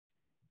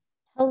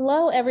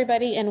Hello,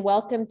 everybody, and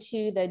welcome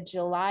to the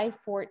July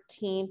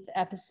 14th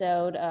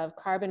episode of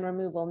Carbon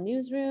Removal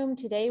Newsroom.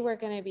 Today, we're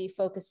going to be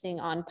focusing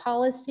on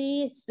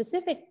policy,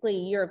 specifically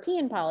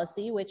European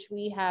policy, which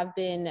we have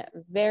been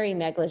very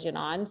negligent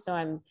on. So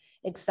I'm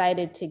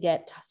excited to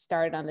get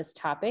started on this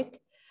topic.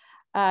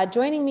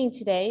 Joining me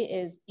today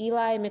is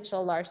Eli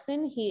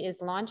Mitchell-Larsen. He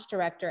is Launch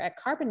Director at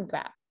Carbon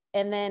Gap.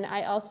 And then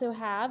I also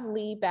have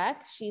Lee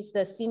Beck. She's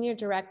the Senior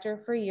Director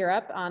for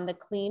Europe on the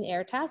Clean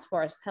Air Task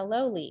Force.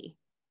 Hello, Lee.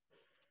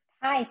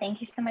 Hi, thank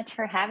you so much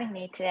for having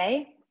me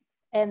today.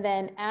 And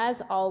then,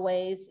 as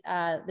always,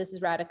 this is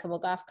Radhika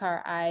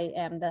Mulgafkar. I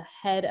am the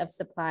head of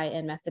supply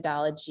and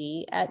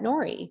methodology at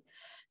NORI.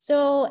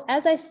 So,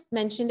 as I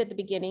mentioned at the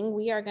beginning,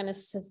 we are going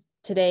to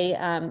today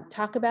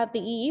talk about the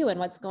EU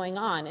and what's going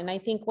on. And I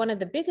think one of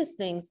the biggest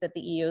things that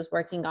the EU is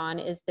working on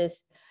is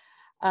this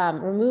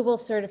removal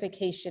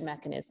certification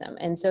mechanism.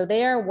 And so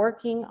they are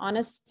working on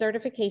a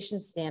certification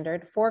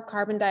standard for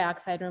carbon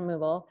dioxide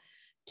removal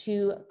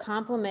to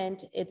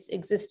complement its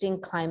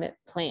existing climate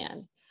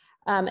plan.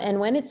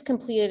 And when it's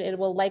completed, it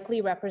will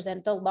likely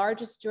represent the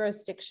largest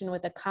jurisdiction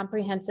with a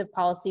comprehensive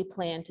policy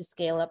plan to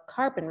scale up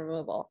carbon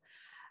removal.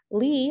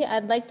 Lee,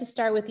 I'd like to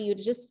start with you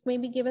to just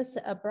maybe give us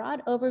a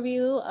broad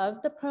overview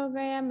of the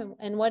program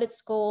and what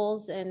its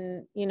goals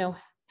and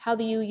how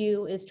the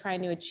EU is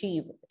trying to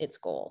achieve its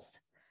goals.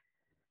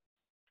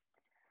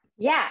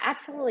 Yeah,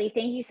 absolutely.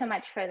 Thank you so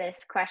much for this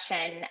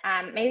question.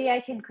 Maybe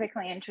I can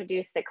quickly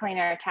introduce the Clean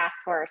Air Task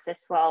Force as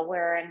well.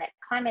 We're a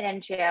climate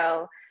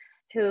NGO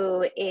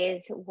who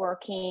is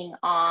working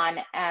on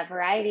a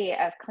variety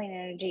of clean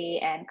energy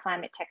and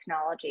climate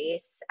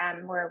technologies.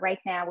 We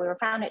were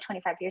founded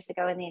 25 years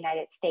ago in the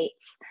United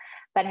States,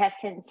 but have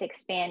since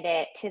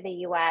expanded to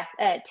the US,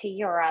 to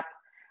Europe,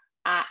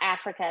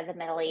 Africa, the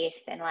Middle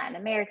East, and Latin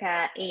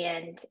America.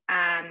 And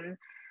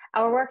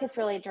our work is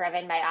really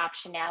driven by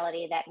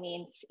optionality. That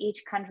means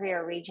each country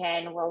or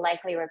region will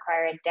likely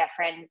require a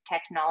different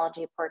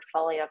technology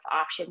portfolio of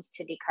options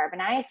to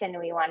decarbonize. And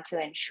we want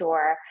to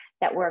ensure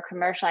that we're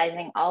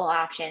commercializing all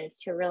options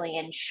to really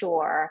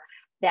ensure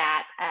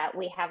that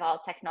we have all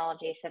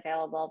technologies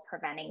available,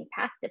 preventing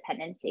path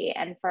dependency.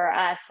 And for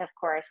us, of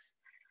course,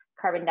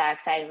 carbon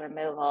dioxide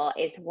removal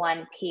is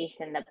one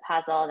piece in the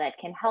puzzle that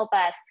can help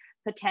us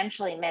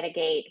potentially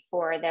mitigate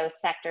for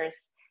those sectors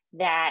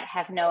that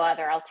have no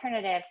other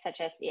alternatives, such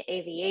as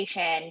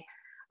aviation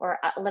or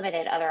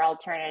limited other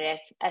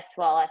alternatives, as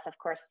well as, of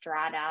course,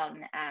 draw down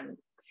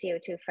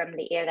CO2 from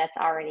the air that's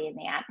already in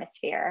the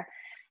atmosphere.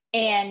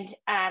 And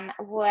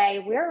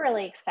why we're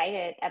really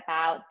excited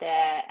about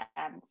the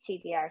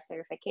CDR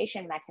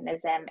certification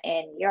mechanism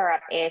in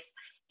Europe is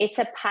it's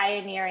a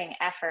pioneering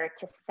effort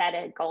to set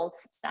a gold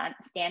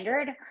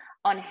standard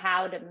on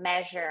how to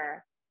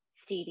measure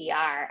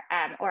CDR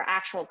or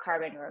actual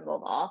carbon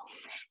removal.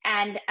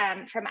 And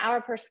from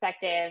our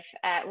perspective,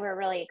 we're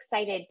really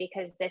excited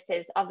because this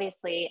is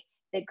obviously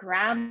the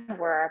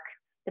groundwork,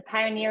 the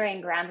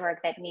pioneering groundwork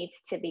that needs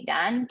to be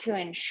done to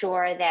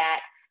ensure that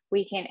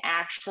we can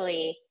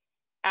actually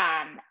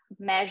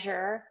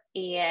measure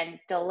and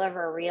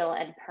deliver real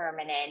and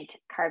permanent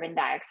carbon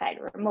dioxide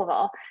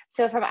removal.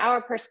 So from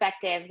our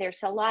perspective, there's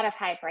a lot of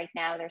hype right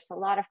now. There's a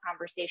lot of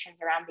conversations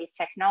around these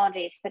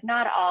technologies, but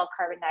not all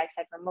carbon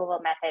dioxide removal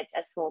methods,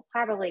 as we'll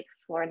probably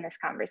explore in this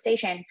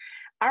conversation,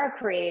 are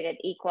created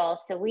equal.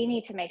 So we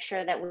need to make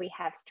sure that we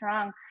have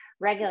strong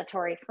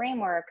regulatory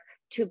framework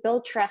to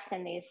build trust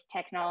in these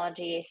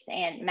technologies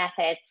and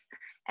methods,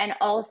 and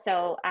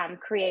also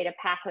create a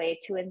pathway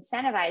to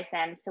incentivize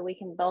them so we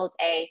can build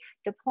a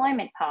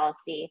deployment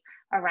policy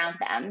around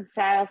them.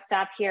 So I'll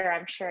stop here.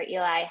 I'm sure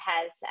Eli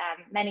has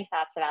many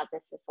thoughts about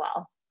this as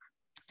well.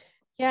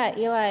 Yeah,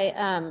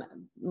 Eli,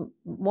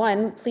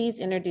 one, please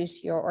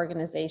introduce your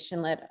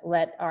organization.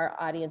 Let our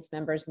audience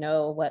members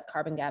know what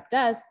Carbon Gap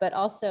does, but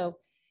also,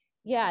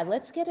 yeah,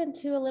 let's get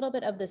into a little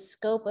bit of the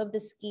scope of the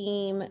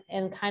scheme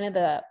and kind of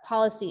the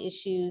policy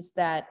issues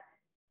that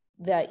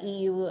the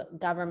EU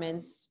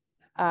governments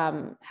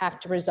have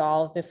to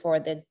resolve before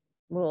the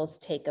rules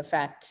take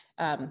effect.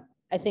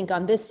 I think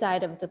on this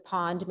side of the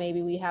pond,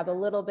 maybe we have a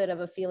little bit of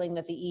a feeling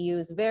that the EU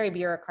is very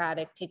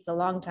bureaucratic, takes a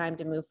long time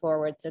to move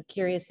forward. So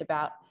curious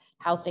about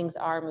how things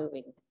are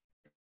moving.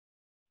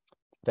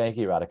 Thank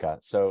you, Radhika.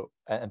 So,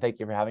 and thank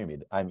you for having me.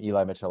 I'm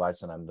Eli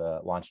Mitchell-Larsen. I'm the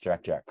launch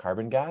director at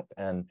Carbon Gap,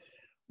 and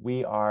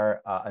we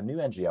are a new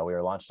NGO. We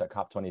were launched at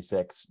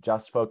COP26,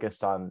 just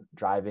focused on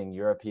driving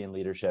European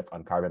leadership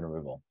on carbon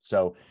removal.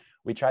 So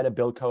we try to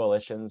build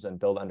coalitions and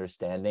build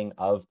understanding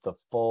of the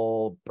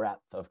full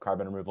breadth of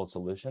carbon removal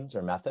solutions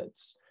or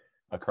methods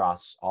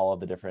across all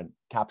of the different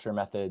capture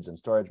methods and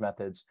storage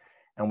methods.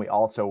 And we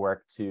also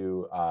work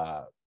to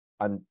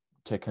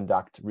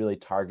conduct really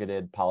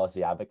targeted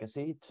policy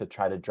advocacy to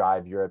try to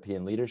drive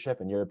European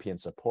leadership and European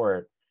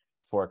support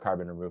for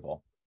carbon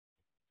removal.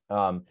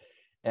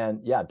 And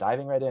yeah,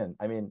 diving right in.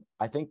 I mean,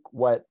 I think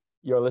what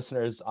your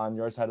listeners on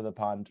your side of the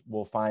pond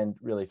will find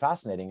really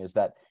fascinating is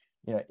that,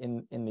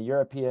 in the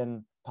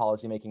European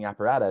policymaking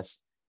apparatus,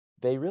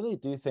 they really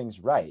do things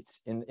right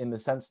in the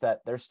sense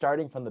that they're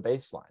starting from the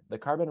baseline. The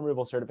carbon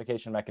removal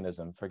certification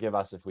mechanism, forgive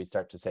us if we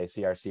start to say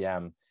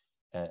CRCM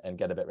and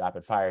get a bit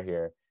rapid fire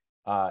here,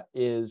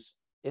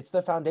 it's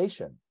the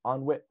foundation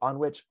on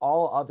which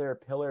all other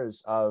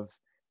pillars of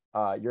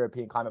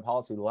European climate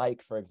policy,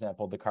 like, for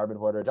example, the carbon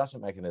border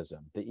adjustment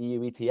mechanism, the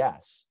EU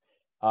ETS,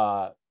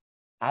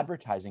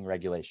 advertising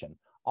regulation,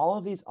 all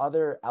of these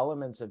other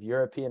elements of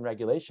European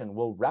regulation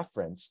will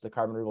reference the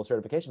carbon removal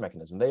certification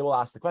mechanism. They will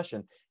ask the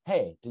question,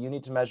 hey, do you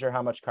need to measure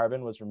how much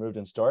carbon was removed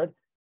and stored?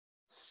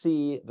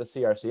 See the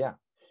CRCM.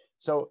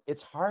 So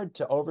it's hard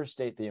to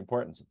overstate the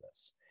importance of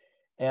this.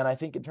 And I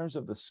think in terms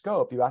of the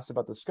scope, you asked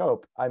about the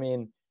scope. I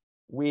mean,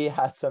 we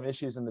had some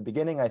issues in the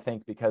beginning, I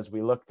think, because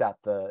we looked at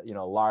the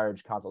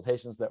large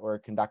consultations that were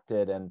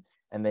conducted, and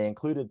they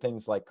included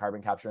things like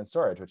carbon capture and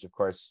storage, which of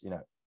course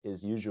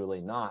is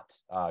usually not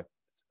a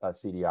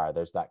CDR.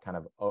 There's that kind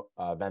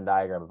of Venn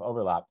diagram of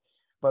overlap,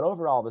 but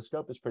overall the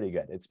scope is pretty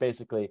good. It's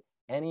basically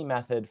any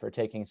method for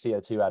taking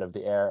CO2 out of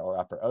the air or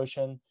upper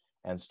ocean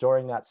and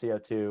storing that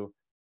CO2.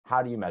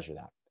 How do you measure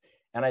that?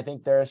 And I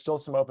think there are still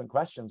some open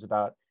questions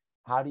about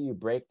how do you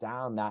break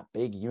down that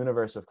big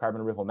universe of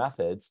carbon removal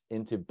methods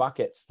into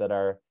buckets that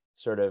are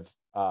sort of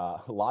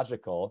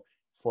logical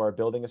for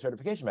building a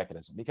certification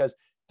mechanism? Because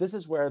this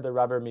is where the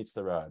rubber meets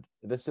the road.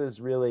 This is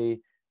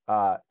really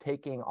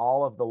taking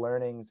all of the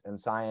learnings and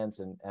science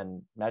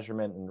and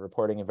measurement and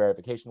reporting and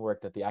verification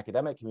work that the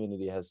academic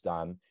community has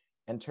done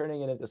and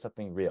turning it into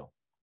something real.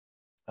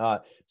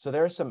 So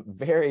there are some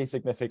very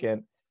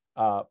significant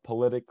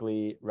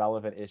politically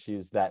relevant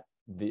issues that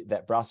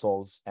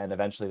Brussels and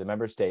eventually the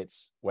member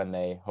states, when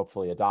they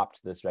hopefully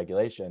adopt this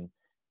regulation,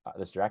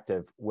 this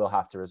directive, will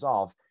have to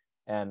resolve.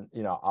 And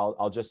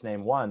I'll just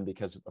name one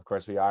because of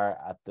course we are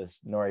at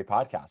this NORI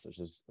podcast,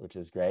 which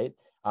is great.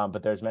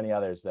 But there's many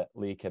others that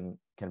Lee can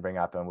bring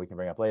up and we can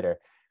bring up later.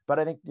 But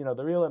I think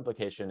the real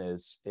implication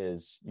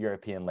is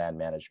European land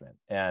management,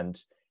 and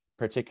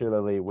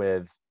particularly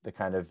with the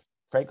kind of,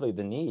 frankly,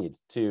 the need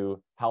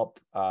to help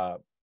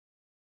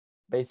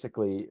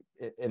basically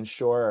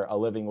ensure a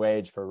living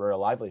wage for rural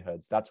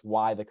livelihoods. That's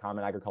why the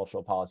Common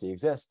Agricultural Policy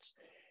exists.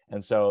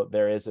 And so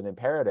there is an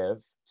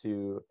imperative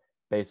to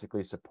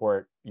basically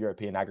support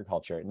European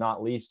agriculture,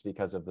 not least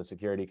because of the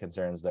security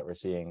concerns that we're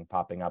seeing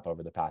popping up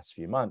over the past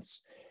few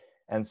months.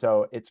 And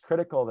so it's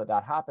critical that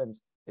that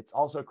happens. It's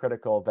also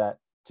critical that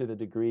to the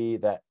degree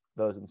that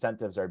those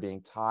incentives are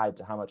being tied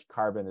to how much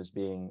carbon is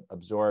being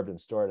absorbed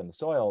and stored in the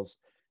soils,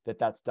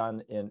 that's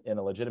done in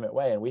a legitimate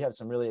way. And we have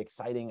some really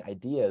exciting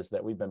ideas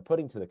that we've been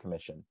putting to the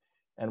Commission.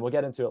 And we'll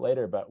get into it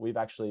later, but we've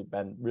actually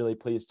been really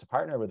pleased to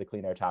partner with the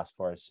Clean Air Task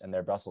Force and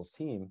their Brussels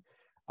team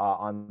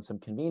on some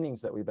convenings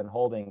that we've been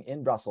holding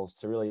in Brussels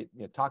to really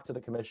talk to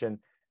the Commission,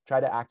 try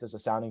to act as a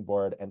sounding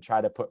board, and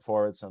try to put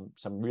forward some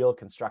real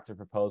constructive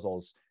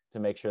proposals to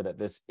make sure that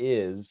this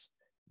is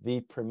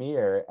the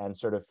premier and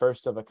sort of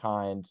first of a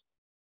kind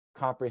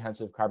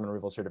comprehensive carbon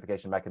removal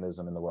certification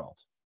mechanism in the world.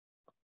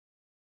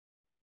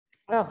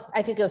 Oh,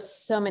 I could go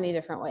so many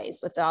different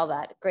ways with all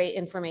that great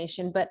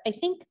information, but I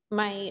think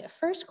my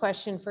first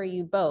question for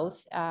you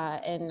both,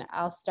 and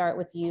I'll start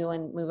with you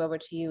and move over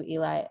to you,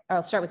 Eli, or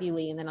I'll start with you,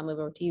 Lee, and then I'll move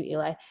over to you,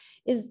 Eli,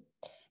 is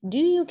do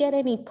you get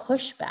any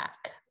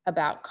pushback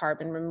about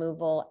carbon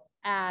removal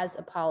as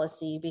a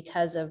policy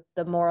because of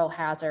the moral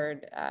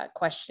hazard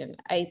question?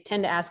 I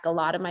tend to ask a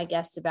lot of my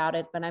guests about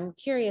it, but I'm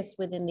curious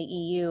within the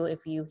EU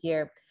if you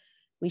hear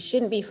we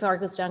shouldn't be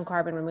focused on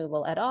carbon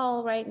removal at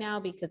all right now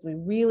because we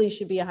really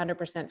should be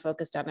 100%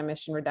 focused on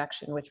emission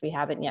reduction, which we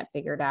haven't yet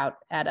figured out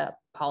at a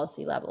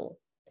policy level.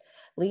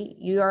 Lee,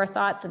 your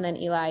thoughts, and then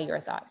Eli, your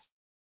thoughts.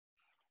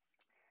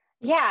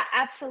 Yeah,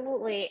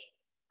 absolutely.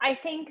 I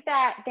think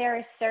that there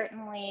is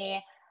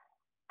certainly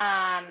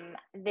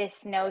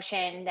this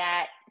notion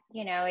that,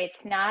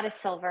 it's not a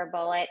silver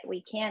bullet.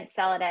 We can't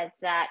sell it as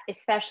that,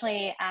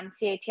 especially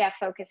CATF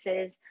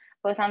focuses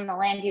both on the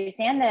land use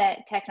and the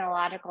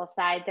technological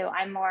side, though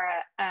I'm more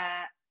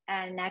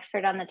an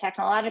expert on the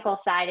technological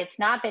side. It's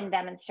not been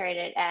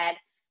demonstrated at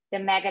the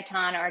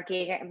megaton or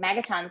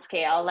megaton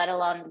scale, let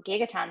alone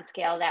gigaton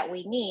scale that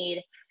we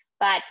need.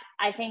 But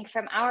I think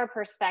from our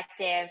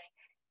perspective,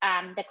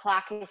 the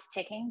clock is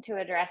ticking to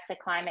address the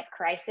climate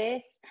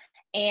crisis.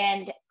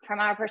 And from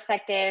our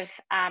perspective,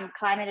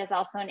 climate is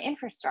also an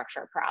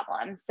infrastructure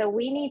problem. So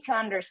we need to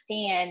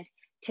understand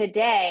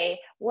today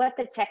what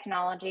the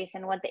technologies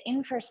and what the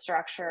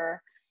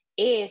infrastructure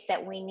is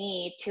that we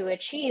need to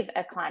achieve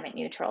a climate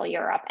neutral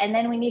Europe. And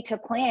then we need to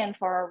plan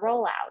for a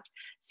rollout.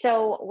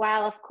 So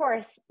while of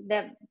course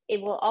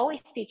it will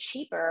always be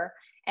cheaper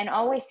and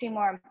always be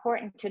more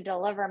important to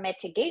deliver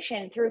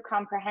mitigation through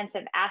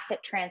comprehensive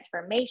asset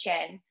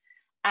transformation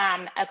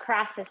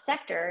across the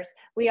sectors,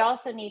 we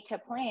also need to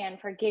plan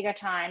for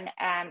gigaton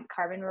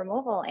carbon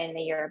removal in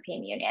the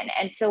European Union.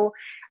 And so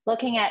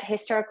looking at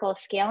historical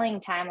scaling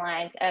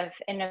timelines of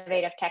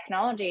innovative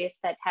technologies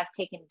that have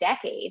taken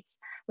decades,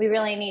 we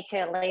really need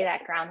to lay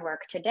that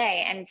groundwork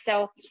today. And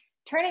so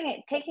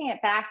taking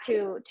it back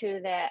to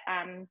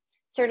the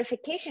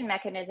certification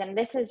mechanism,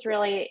 this is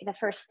really the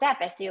first step,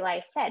 as Eli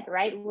said,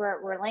 right?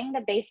 We're laying the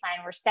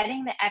baseline, we're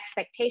setting the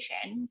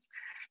expectations.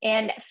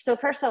 And so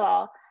first of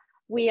all,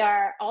 we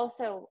are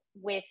also,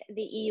 with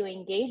the EU,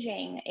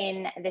 engaging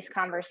in this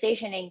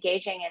conversation,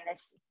 engaging in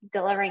this,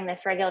 delivering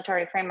this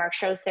regulatory framework,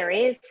 shows there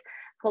is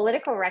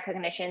political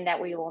recognition that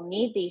we will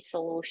need these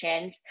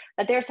solutions,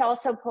 but there's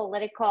also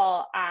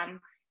political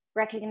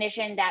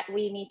recognition that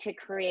we need to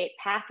create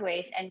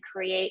pathways and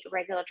create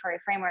regulatory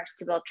frameworks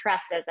to build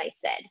trust, as I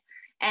said.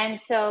 And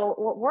so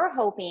what we're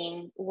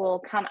hoping will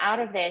come out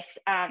of this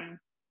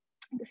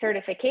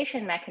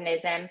certification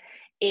mechanism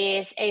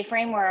is a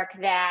framework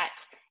that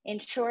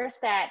ensures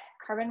that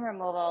carbon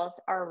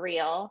removals are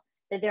real,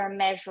 that they're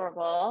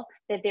measurable,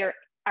 that they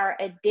are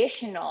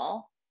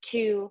additional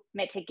to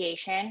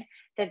mitigation,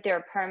 that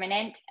they're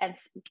permanent and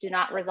do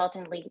not result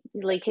in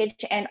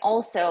leakage, and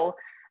also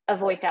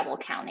avoid double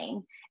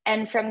counting.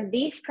 And from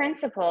these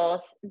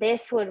principles,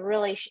 this would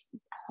really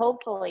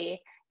hopefully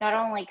not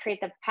only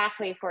create the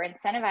pathway for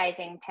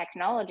incentivizing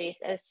technologies,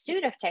 a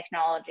suite of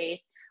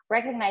technologies,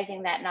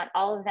 recognizing that not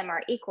all of them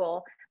are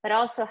equal, but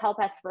also help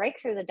us break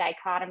through the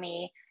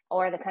dichotomy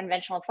or the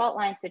conventional fault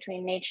lines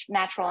between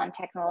natural and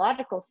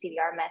technological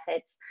CDR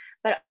methods,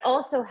 but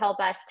also help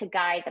us to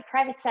guide the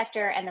private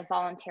sector and the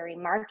voluntary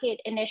market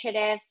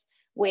initiatives,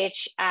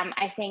 which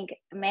I think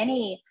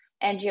many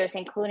NGOs,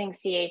 including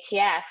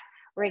CATF,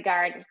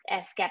 regard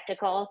as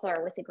skepticals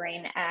or with a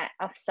grain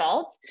of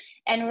salt,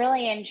 and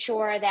really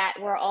ensure that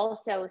we're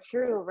also,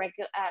 through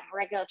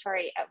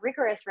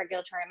rigorous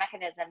regulatory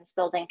mechanisms,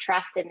 building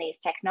trust in these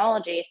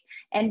technologies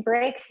and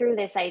break through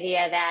this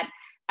idea that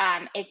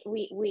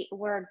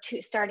we're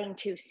starting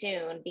too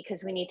soon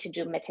because we need to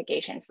do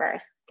mitigation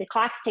first. The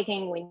clock's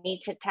ticking, we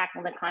need to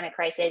tackle the climate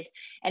crisis,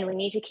 and we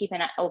need to keep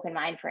an open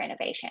mind for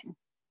innovation.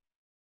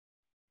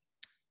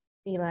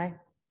 Eli.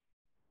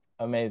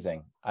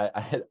 Amazing.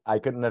 I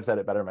couldn't have said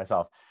it better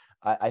myself.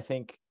 I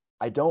think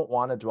I don't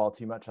want to dwell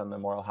too much on the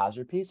moral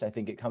hazard piece. I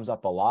think it comes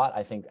up a lot.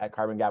 I think at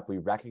Carbon Gap, we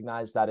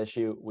recognize that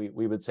issue.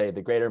 We would say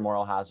the greater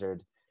moral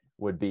hazard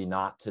would be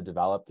not to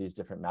develop these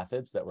different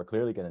methods that we're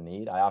clearly going to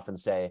need. I often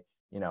say,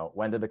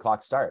 when did the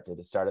clock start? Did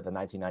it start at the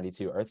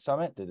 1992 Earth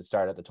Summit? Did it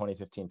start at the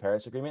 2015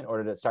 Paris Agreement?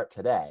 Or did it start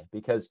today?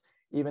 Because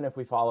even if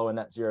we follow a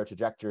net zero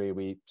trajectory,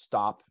 we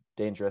stop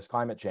dangerous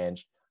climate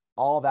change,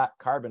 all that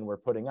carbon we're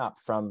putting up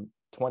from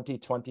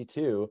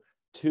 2022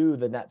 to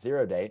the net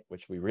zero date,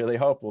 which we really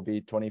hope will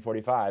be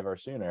 2045 or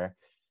sooner,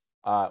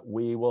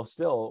 we will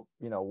still,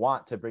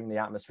 want to bring the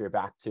atmosphere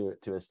back to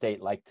a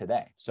state like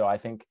today. So I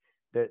think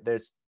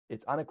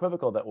it's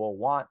unequivocal that we'll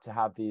want to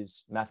have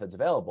these methods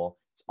available.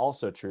 It's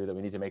also true that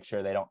we need to make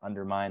sure they don't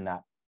undermine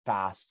that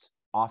fast,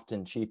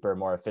 often cheaper,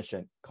 more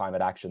efficient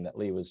climate action that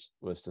Lee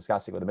was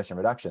discussing with emission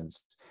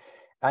reductions.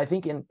 I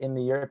think in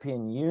the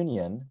European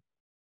Union,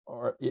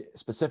 or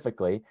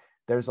specifically,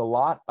 there's a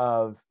lot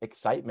of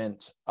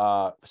excitement,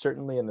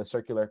 certainly in the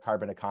circular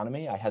carbon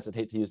economy. I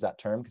hesitate to use that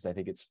term because I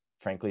think it's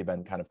frankly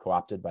been kind of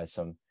co-opted by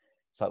some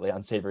slightly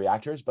unsavory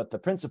actors, but the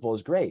principle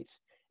is great.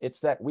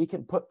 It's that we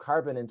can put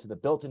carbon into the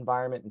built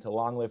environment, into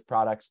long-lived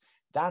products.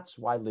 That's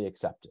widely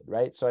accepted,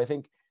 right? So I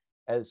think,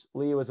 as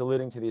Lee was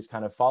alluding to, these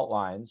kind of fault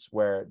lines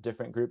where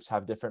different groups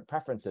have different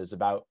preferences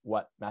about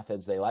what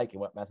methods they like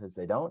and what methods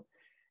they don't.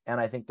 And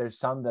I think there's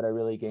some that are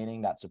really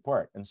gaining that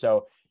support. And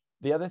so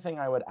the other thing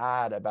I would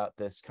add about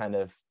this kind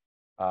of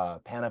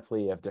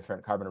panoply of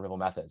different carbon removal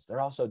methods, they're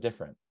also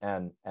different.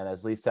 And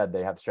as Lee said,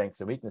 they have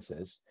strengths and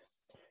weaknesses.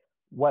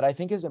 What I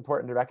think is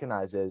important to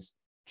recognize is,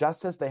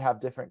 just as they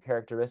have different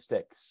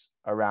characteristics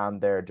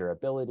around their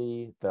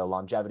durability, the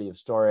longevity of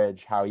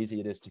storage, how easy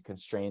it is to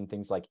constrain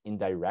things like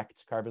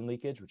indirect carbon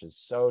leakage, which is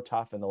so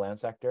tough in the land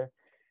sector,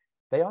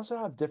 they also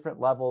have different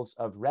levels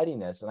of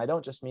readiness. And I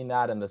don't just mean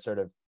that in the sort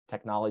of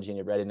technology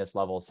and readiness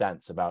level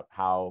sense about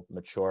how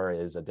mature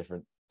is a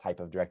different type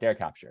of direct air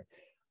capture.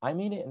 I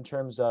mean it in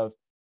terms of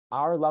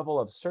our level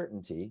of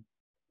certainty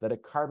that a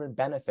carbon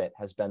benefit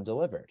has been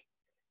delivered.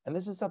 And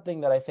this is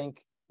something that I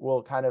think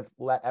will kind of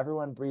let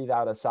everyone breathe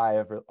out a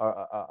sigh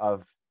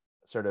of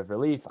sort of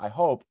relief, I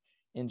hope,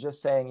 in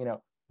just saying,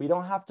 we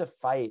don't have to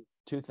fight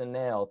tooth and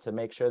nail to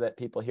make sure that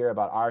people hear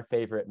about our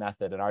favorite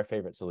method and our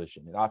favorite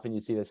solution. And often you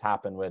see this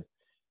happen with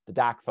the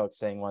DAC folks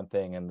saying one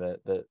thing and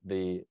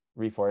the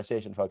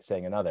reforestation folks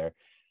saying another.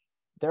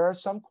 There are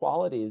some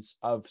qualities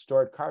of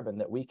stored carbon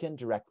that we can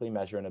directly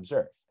measure and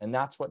observe. And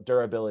that's what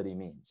durability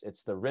means.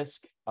 It's the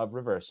risk of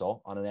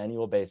reversal on an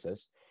annual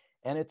basis.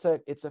 And it's a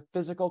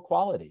physical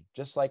quality,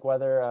 just like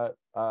whether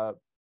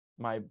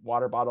my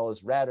water bottle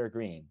is red or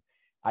green.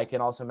 I can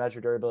also measure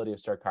durability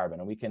of stored carbon,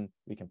 and we can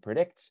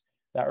predict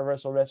that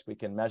reversal risk. We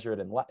can measure it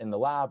in the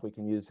lab. We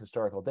can use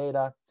historical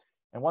data.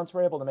 And once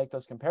we're able to make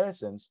those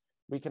comparisons,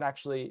 we can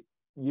actually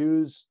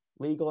use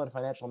legal and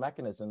financial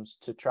mechanisms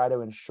to try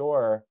to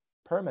ensure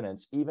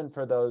permanence, even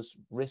for those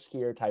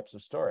riskier types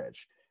of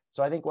storage.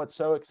 So I think what's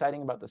so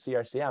exciting about the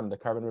CRCM, the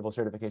Carbon Removal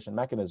Certification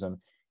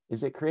Mechanism,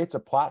 is it creates a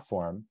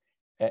platform.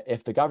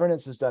 If the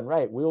governance is done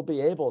right, we'll be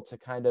able to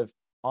kind of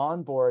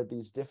onboard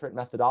these different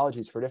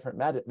methodologies for different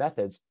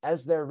methods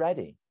as they're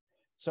ready.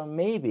 So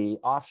maybe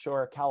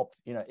offshore kelp,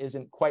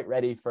 isn't quite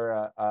ready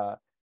for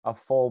a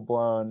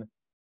full-blown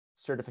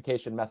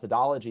certification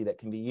methodology that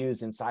can be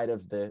used inside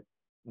of the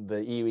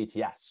EU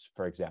ETS,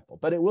 for example.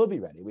 But it will be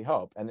ready, we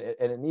hope, and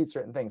it needs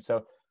certain things.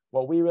 So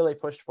what we really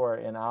pushed for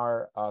in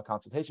our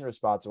consultation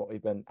response, and what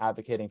we've been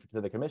advocating to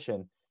the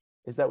Commission,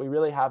 is that we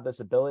really have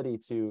this ability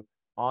to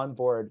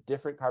onboard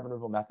different carbon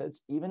removal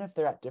methods, even if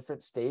they're at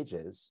different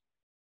stages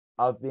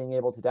of being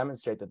able to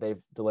demonstrate that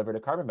they've delivered a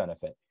carbon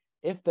benefit.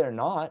 If they're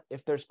not,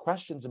 if there's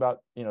questions about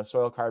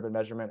soil carbon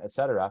measurement, et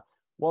cetera,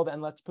 well, then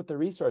let's put the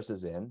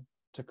resources in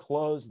to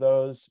close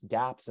those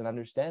gaps in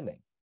understanding.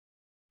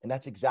 And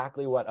that's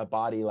exactly what a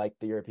body like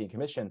the European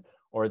Commission,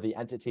 or the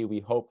entity we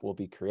hope will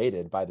be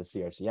created by the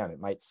CRCM. It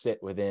might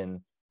sit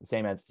within the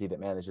same entity that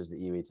manages the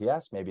EU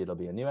ETS. Maybe it'll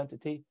be a new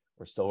entity.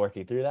 We're still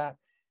working through that.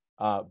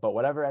 But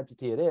whatever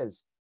entity it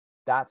is,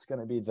 that's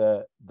going to be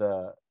the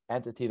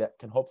entity that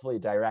can hopefully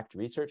direct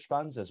research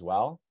funds as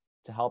well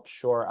to help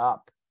shore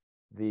up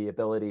the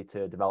ability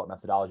to develop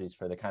methodologies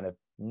for the kind of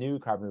new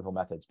carbon removal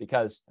methods.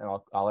 Because, and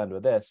I'll end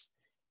with this,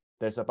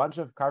 there's a bunch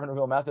of carbon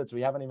removal methods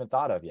we haven't even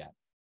thought of yet.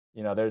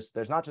 There's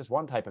not just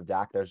one type of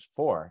DAC, there's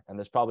 4, and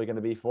there's probably going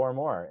to be 4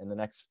 more in the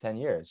next 10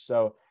 years.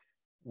 So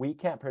we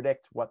can't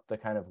predict what the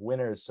kind of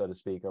winners, so to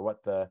speak, or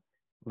what the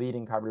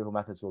leading carbon removal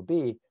methods will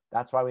be.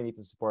 That's why we need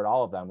to support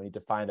all of them. We need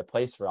to find a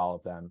place for all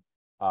of them,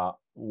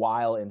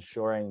 while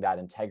ensuring that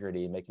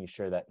integrity, making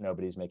sure that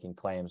nobody's making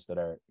claims that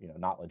are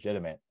not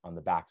legitimate on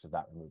the backs of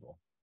that removal.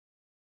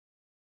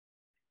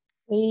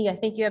 Lee, I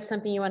think you have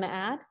something you want to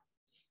add?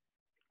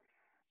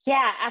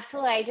 Yeah,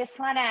 absolutely. I just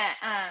want to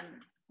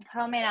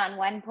home in on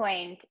one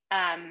point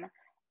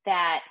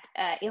that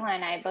Eli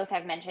and I both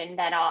have mentioned,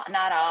 that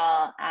not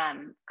all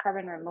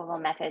carbon removal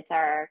methods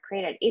are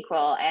created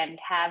equal and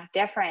have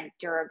different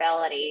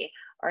durability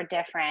or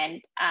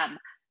different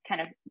kind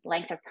of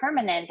length of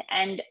permanence.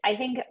 And I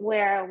think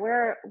what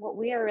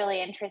we are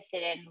really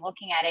interested in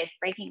looking at is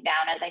breaking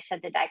down, as I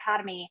said, the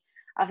dichotomy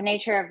of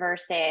nature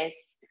versus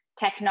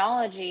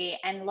technology,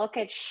 and look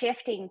at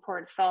shifting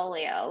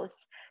portfolios.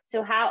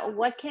 So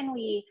what can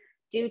we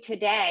do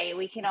today?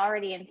 We can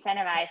already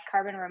incentivize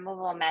carbon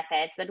removal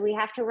methods, but we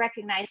have to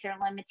recognize their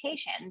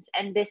limitations.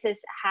 And this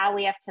is how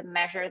we have to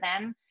measure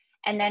them,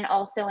 and then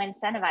also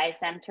incentivize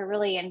them to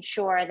really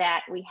ensure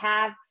that we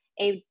have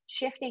a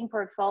shifting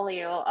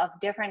portfolio of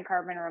different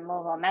carbon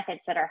removal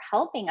methods that are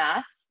helping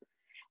us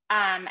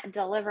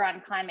deliver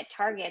on climate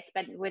targets,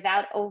 but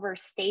without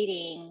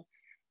overstating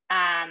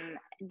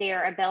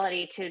their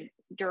ability to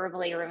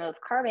durably remove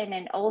carbon,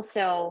 and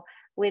also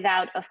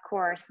without, of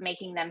course,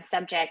 making them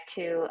subject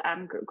to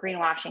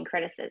greenwashing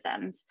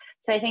criticisms.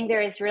 So I think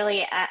there is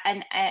really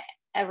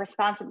a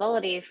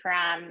responsibility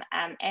from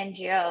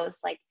NGOs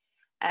like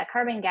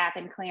Carbon Gap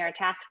and Clean Air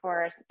Task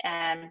Force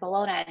and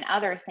Bologna and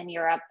others in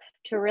Europe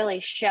to really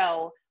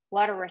show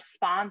what a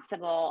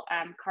responsible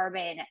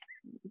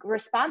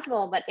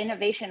but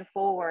innovation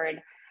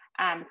forward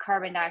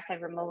carbon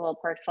dioxide removal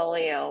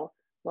portfolio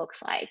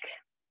looks like.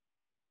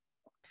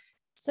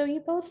 So you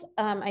both,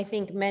 I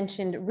think,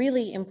 mentioned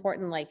really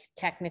important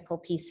technical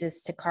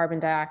pieces to carbon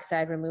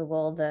dioxide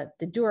removal, the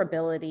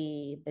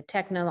durability, the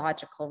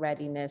technological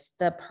readiness,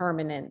 the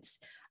permanence.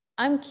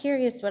 I'm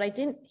curious, what I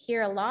didn't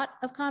hear a lot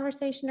of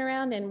conversation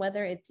around, and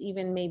whether it's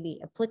even maybe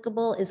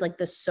applicable, is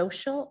the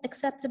social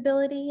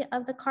acceptability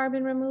of the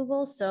carbon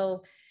removal.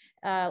 So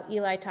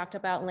Eli talked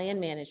about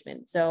land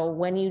management. So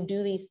when you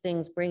do these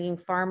things, bringing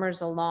farmers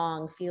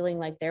along, feeling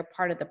like they're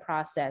part of the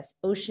process,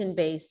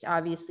 ocean-based,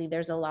 obviously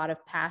there's a lot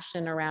of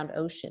passion around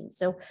ocean.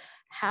 So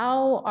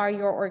how are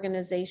your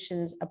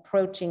organizations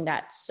approaching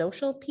that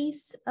social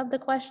piece of the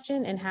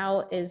question, and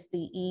how is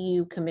the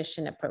EU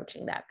Commission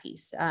approaching that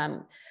piece?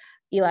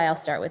 Eli, I'll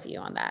start with you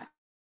on that.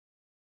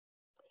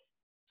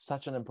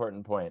 Such an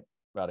important point,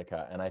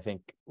 Radhika. And I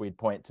think we'd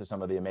point to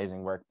some of the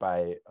amazing work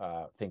by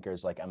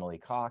thinkers like Emily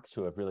Cox,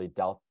 who have really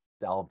delved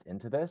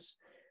into this.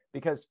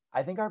 Because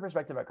I think our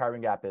perspective at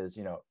Carbon Gap is,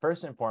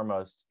 first and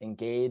foremost,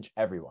 engage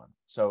everyone.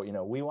 So,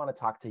 we want to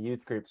talk to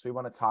youth groups. We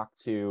want to talk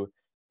to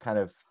kind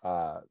of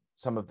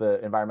some of the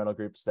environmental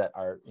groups that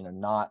are,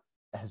 not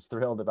as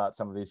thrilled about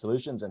some of these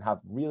solutions and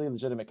have really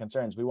legitimate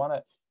concerns. We want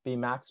to be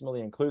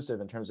maximally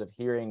inclusive in terms of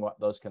hearing what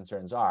those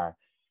concerns are.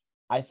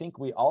 I think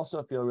we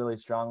also feel really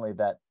strongly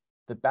that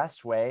the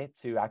best way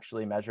to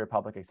actually measure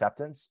public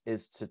acceptance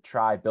is to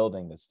try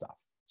building this stuff.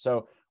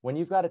 So when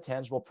you've got a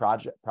tangible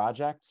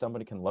project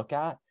somebody can look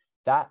at,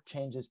 that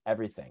changes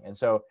everything. And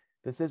so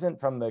this isn't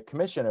from the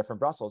Commission or from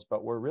Brussels,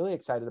 but we're really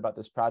excited about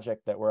this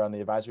project that we're on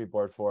the advisory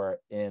board for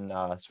in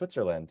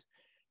Switzerland,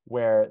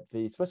 where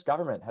the Swiss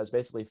government has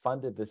basically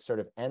funded this sort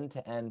of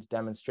end-to-end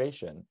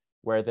demonstration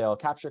where they'll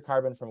capture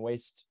carbon from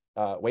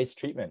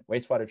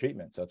wastewater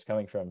treatment. So it's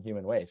coming from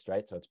human waste,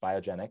 right? So it's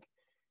biogenic.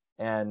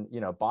 And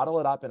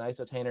bottle it up in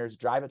isotainers,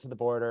 drive it to the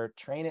border,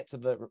 train it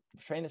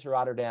to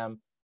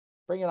Rotterdam,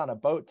 bring it on a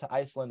boat to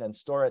Iceland, and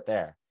store it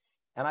there.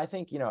 And I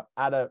think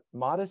at a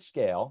modest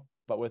scale,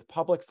 but with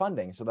public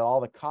funding, so that all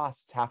the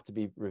costs have to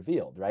be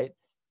revealed, right?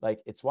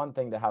 Like, it's one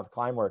thing to have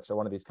Climeworks or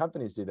one of these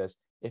companies do this.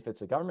 If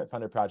it's a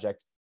government-funded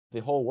project,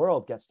 the whole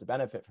world gets to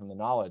benefit from the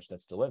knowledge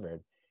that's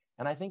delivered.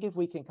 And I think if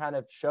we can kind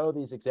of show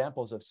these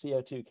examples of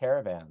CO2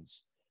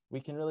 caravans, we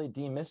can really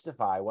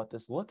demystify what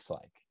this looks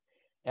like.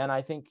 And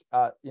I think,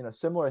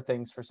 similar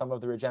things for some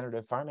of the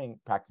regenerative farming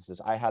practices.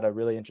 I had a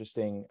really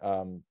interesting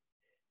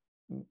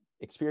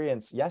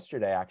experience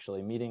yesterday,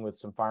 actually, meeting with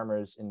some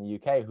farmers in the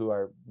UK who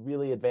are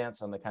really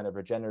advanced on the kind of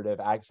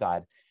regenerative ag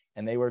side.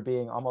 And they were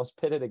being almost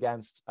pitted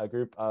against a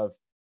group of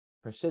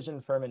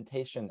precision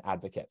fermentation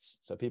advocates.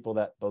 So people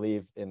that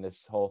believe in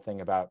this whole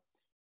thing about,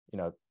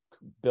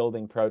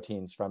 building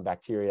proteins from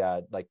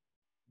bacteria, like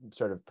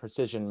sort of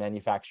precision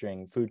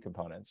manufacturing food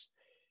components.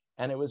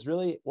 And it was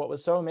really, what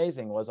was so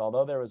amazing was,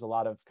 although there was a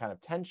lot of kind of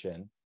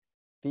tension,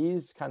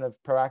 these kind of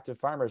proactive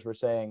farmers were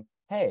saying,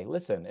 hey,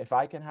 listen, if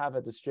I can have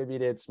a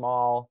distributed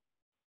small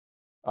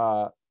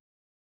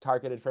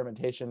targeted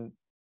fermentation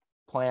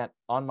plant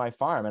on my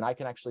farm and I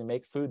can actually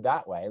make food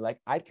that way, like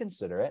I'd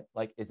consider it.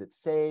 Like, is it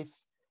safe?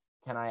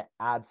 Can I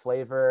add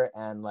flavor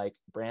and like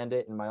brand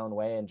it in my own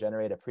way and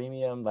generate a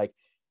premium? Like,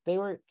 they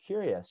were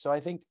curious. So I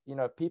think,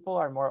 people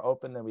are more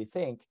open than we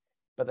think,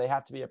 but they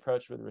have to be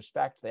approached with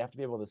respect. They have to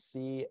be able to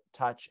see,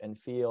 touch, and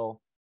feel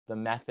the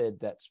method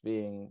that's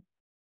being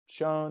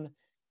shown.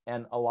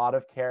 And a lot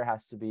of care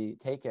has to be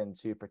taken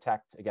to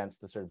protect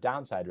against the sort of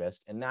downside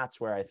risk. And that's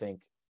where I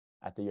think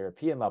at the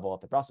European level, at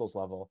the Brussels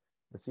level,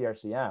 the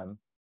CRCM,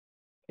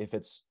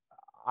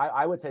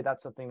 I would say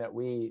that's something that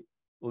we,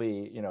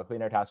 Clean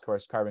Air Task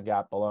Force, Carbon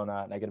Gap,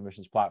 Bologna, Negative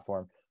Emissions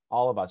Platform,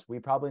 all of us, we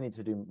probably need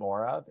to do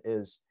more of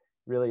is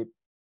really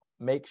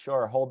make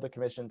sure, hold the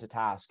commission to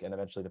task and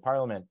eventually the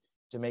parliament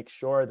to make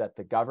sure that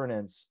the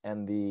governance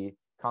and the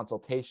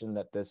consultation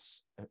that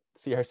this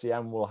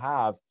CRCM will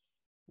have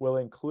will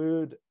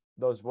include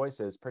those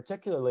voices,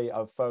 particularly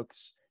of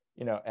folks,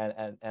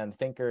 and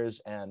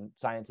thinkers and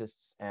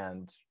scientists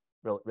and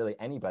really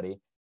anybody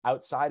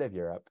outside of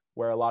Europe,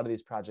 where a lot of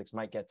these projects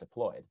might get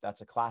deployed.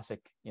 That's a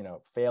classic,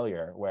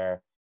 failure,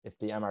 where if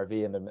the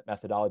MRV and the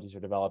methodologies are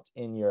developed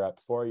in Europe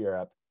for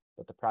Europe,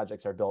 but the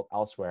projects are built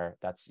elsewhere,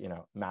 that's,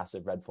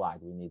 massive red flag.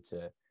 We need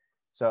to,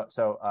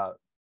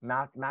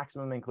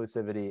 maximum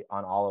inclusivity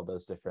on all of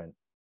those different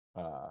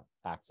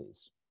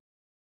axes.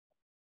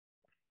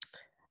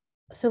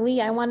 So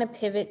Lee, I want to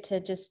pivot to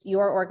just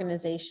your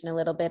organization a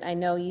little bit. I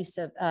know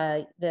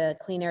the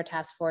Clean Air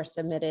Task Force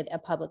submitted a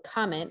public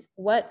comment.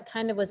 What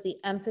kind of was the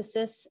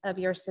emphasis of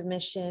your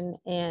submission,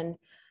 and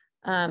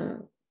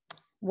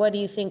what do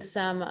you think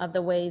some of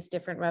the ways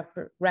different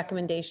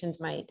recommendations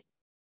might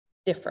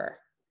differ?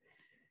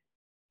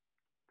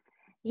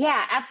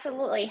 Yeah,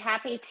 absolutely.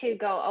 Happy to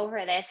go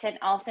over this and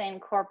also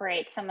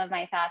incorporate some of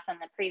my thoughts on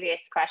the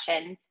previous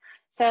questions.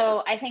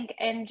 So I think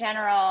in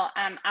general,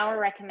 our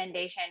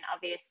recommendation,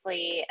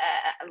 obviously,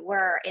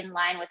 we're in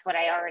line with what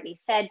I already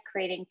said,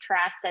 creating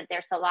trust, that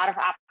there's a lot of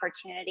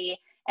opportunity,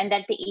 and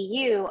that the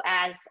EU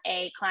as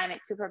a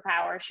climate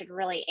superpower should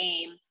really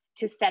aim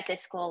to set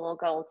this global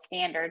gold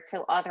standard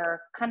so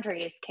other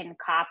countries can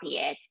copy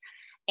it.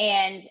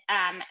 And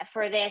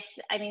for this,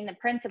 I mean, the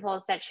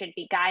principles that should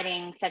be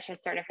guiding such a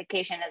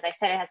certification, as I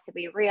said, it has to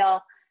be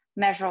real,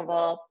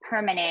 measurable,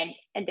 permanent,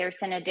 and there's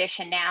an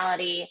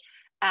additionality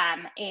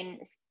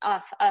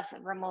of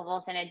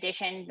removals in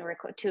addition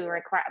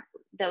to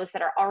those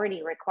that are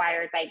already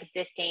required by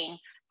existing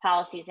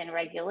policies and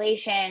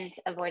regulations,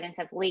 avoidance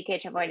of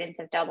leakage, avoidance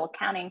of double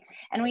counting.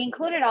 And we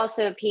included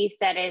also a piece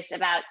that is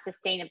about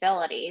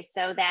sustainability,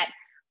 so that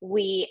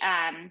we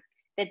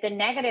that the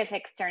negative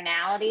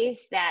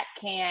externalities that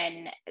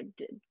can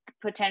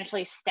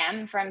potentially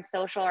stem from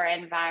social or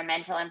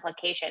environmental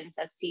implications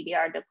of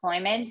CDR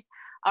deployment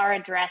are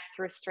addressed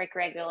through strict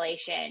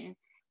regulation,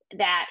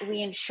 that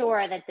we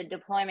ensure that the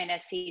deployment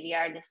of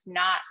CDR does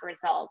not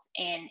result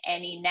in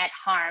any net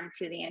harm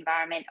to the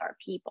environment or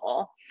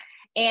people.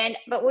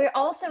 But we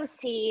also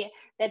see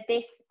that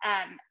this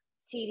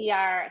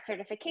CDR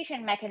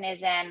certification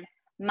mechanism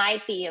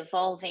might be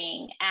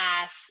evolving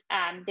as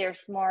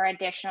there's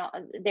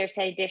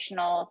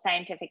additional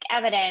scientific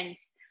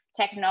evidence,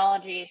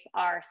 technologies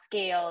are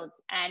scaled.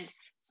 And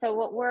so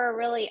what we're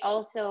really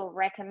also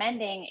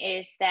recommending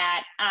is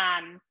that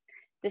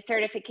the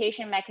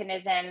certification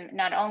mechanism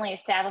not only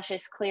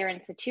establishes clear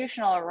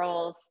institutional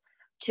rules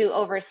to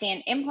oversee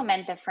and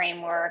implement the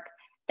framework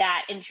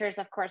that ensures,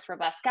 of course,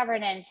 robust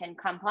governance and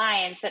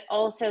compliance, but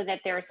also that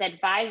there's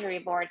advisory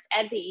boards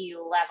at the EU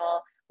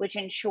level which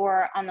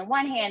ensure, on the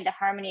one hand, the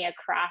harmony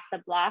across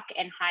the bloc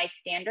and high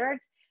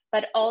standards,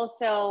 but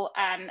also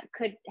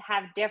could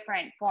have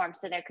different forms.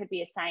 So there could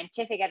be a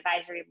scientific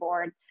advisory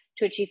board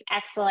to achieve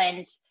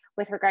excellence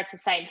with regards to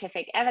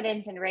scientific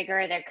evidence and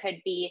rigor. There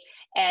could be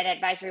an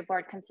advisory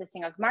board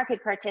consisting of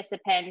market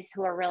participants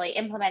who are really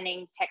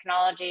implementing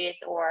technologies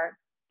or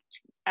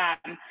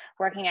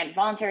working at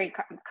voluntary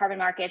carbon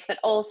markets, but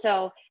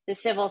also the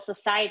civil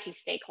society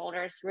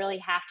stakeholders really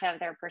have to have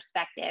their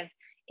perspective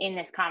in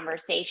this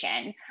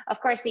conversation. Of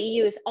course, the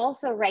EU is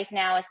also right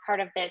now, as part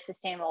of the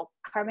Sustainable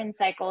Carbon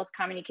Cycles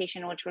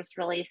communication, which was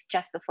released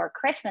just before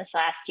Christmas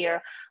last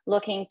year,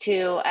 looking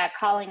to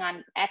calling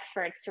on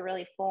experts to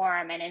really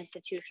form an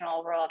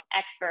institutional role of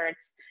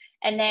experts.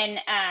 And then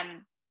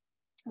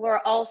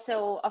we're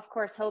also, of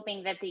course,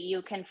 hoping that the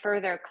EU can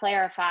further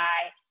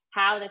clarify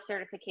how the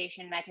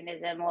certification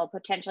mechanism will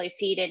potentially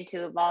feed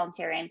into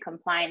voluntary and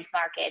compliance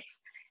markets,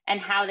 and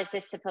how this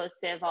is supposed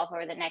to evolve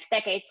over the next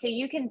decade. So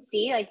you can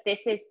see, like,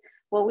 this is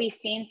what we've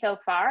seen so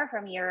far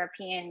from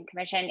European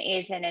Commission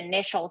is an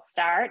initial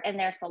start, and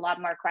there's a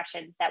lot more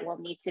questions that will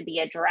need to be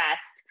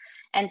addressed.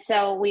 And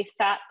so we've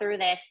thought through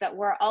this, but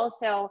we're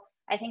also,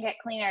 I think at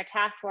Clean Air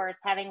Task Force,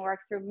 having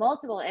worked through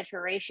multiple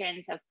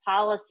iterations of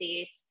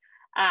policies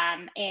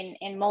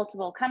in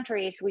multiple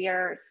countries, we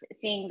are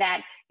seeing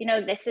that, you know,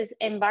 this is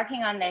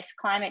embarking on this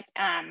climate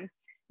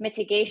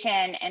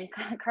mitigation and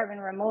carbon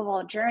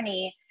removal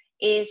journey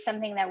is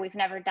something that we've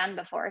never done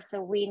before.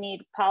 So we need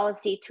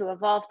policy to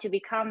evolve, to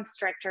become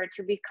stricter,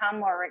 to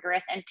become more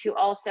rigorous, and to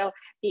also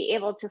be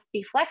able to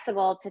be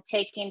flexible to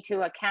take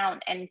into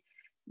account and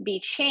be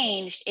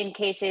changed in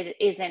case it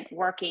isn't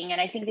working.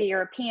 And I think the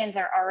Europeans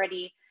are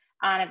already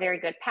on a very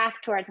good path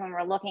towards, when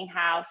we're looking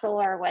how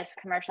solar was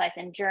commercialized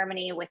in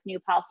Germany with new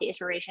policy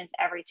iterations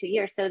every 2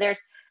 years. So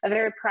there's a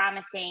very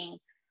promising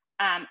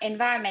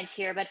environment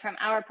here. But from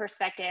our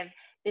perspective,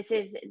 this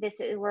is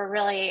we're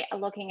really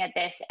looking at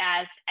this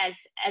as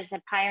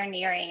a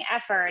pioneering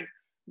effort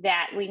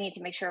that we need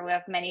to make sure we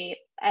have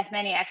as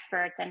many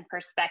experts and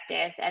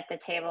perspectives at the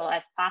table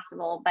as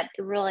possible. But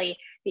really,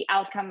 the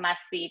outcome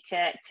must be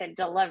to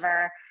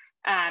deliver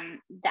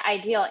the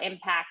ideal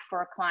impact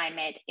for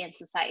climate in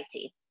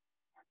society.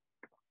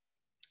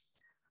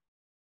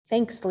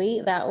 Thanks,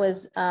 Lee. That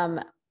was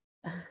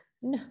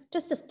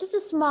just a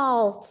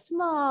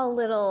small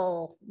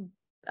little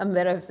a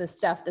bit of the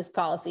stuff this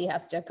policy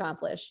has to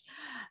accomplish.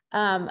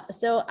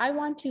 So I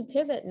want to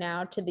pivot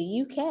now to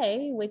the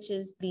UK, which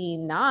is the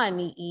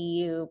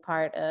non-EU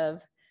part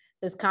of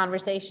this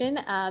conversation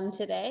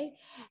today,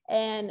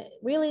 and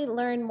really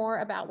learn more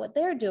about what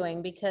they're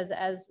doing, because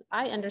as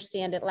I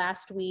understand it,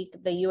 last week,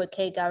 the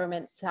UK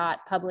government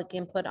sought public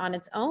input on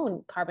its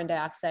own carbon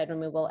dioxide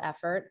removal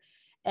effort.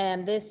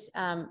 And this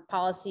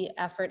policy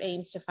effort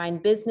aims to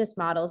find business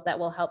models that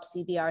will help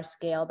CDR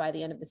scale by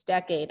the end of this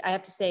decade. I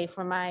have to say,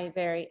 from my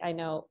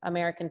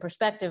American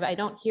perspective, I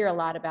don't hear a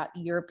lot about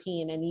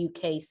European and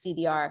UK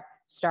CDR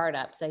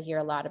startups. I hear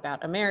a lot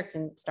about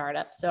American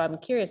startups. So I'm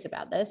curious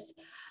about this.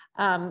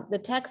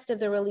 The text of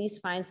the release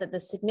finds that the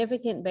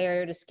significant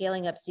barrier to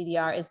scaling up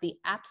CDR is the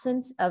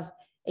absence of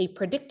a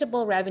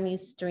predictable revenue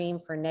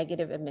stream for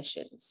negative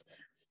emissions.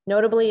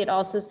 Notably, it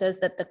also says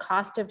that the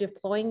cost of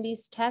deploying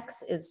these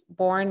techs is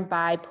borne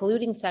by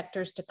polluting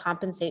sectors to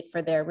compensate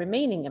for their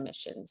remaining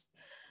emissions.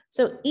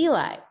 So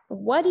Eli,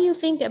 what do you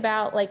think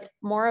about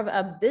more of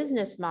a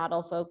business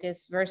model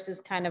focus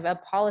versus kind of a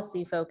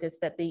policy focus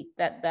that the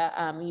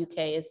UK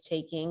is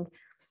taking?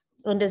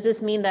 And does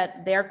this mean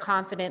that they're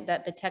confident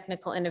that the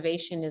technical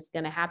innovation is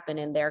going to happen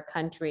in their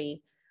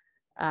country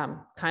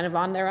kind of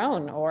on their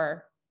own,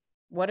 or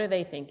what are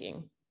they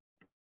thinking?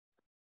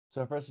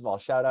 So first of all,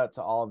 shout out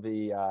to all of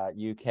the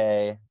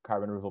UK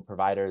carbon removal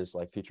providers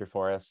like Future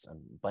Forest.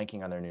 I'm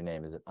blanking on their new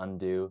name. Is it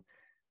Undo?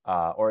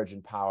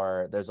 Origin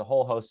Power? There's a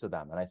whole host of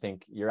them. And I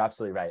think you're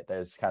absolutely right.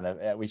 There's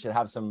we should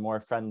have some more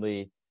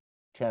friendly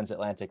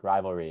transatlantic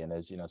rivalry. And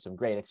there's, some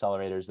great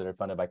accelerators that are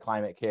funded by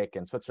Climate Kick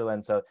and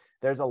Switzerland. So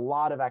there's a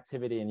lot of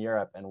activity in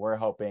Europe. And we're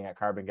hoping at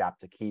Carbon Gap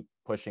to keep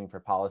pushing for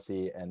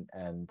policy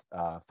and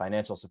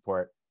financial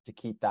support to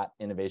keep that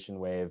innovation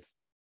wave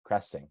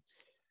cresting.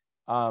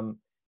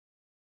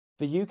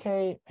 The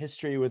UK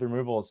history with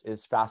removals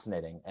is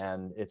fascinating,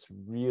 and it's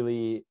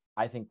really,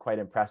 I think, quite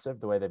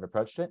impressive the way they've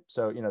approached it.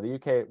 So, the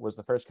UK was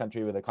the first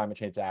country with a Climate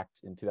Change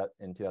Act in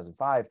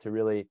 2005 to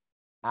really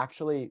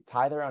actually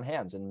tie their own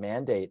hands and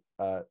mandate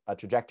a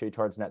trajectory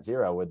towards net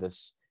zero with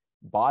this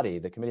body,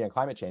 the Committee on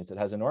Climate Change, that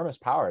has enormous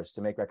powers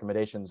to make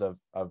recommendations of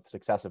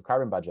successive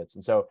carbon budgets.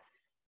 And so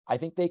I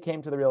think they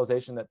came to the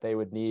realization that they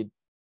would need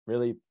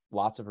really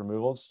lots of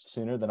removals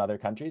sooner than other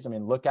countries. I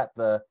mean, look at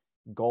the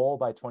goal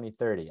by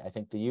 2030. I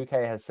think the UK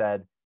has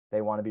said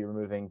they want to be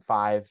removing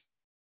 5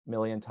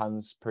 million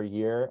tons per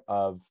year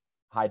of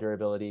high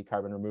durability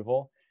carbon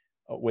removal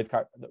with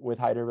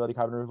high durability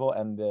carbon removal,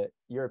 and the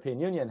European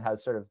Union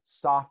has sort of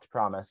soft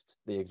promised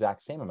the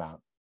exact same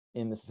amount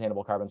in the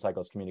Sustainable Carbon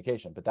Cycles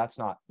communication, but that's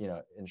not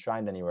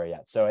enshrined anywhere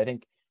yet. So I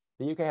think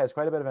the UK has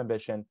quite a bit of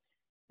ambition,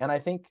 and I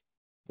think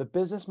the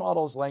business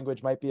models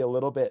language might be a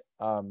little bit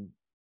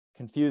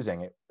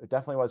confusing. It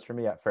definitely was for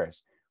me at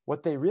first.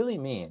 What they really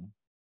mean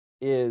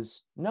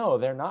is, no,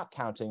 they're not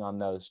counting on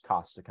those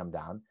costs to come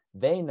down.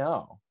 They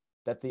know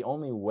that the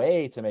only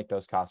way to make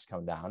those costs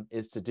come down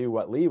is to do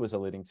what Lee was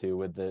alluding to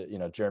with the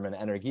German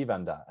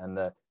Energiewende and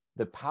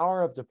the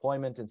power of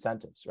deployment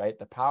incentives, right?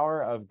 The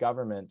power of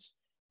governments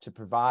to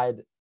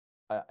provide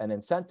an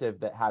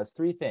incentive that has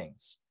three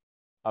things: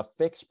 a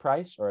fixed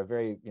price, or a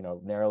very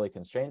narrowly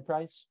constrained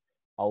price,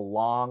 a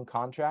long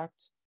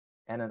contract,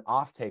 and an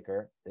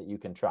off-taker that you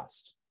can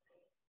trust.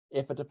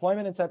 If a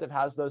deployment incentive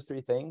has those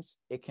three things,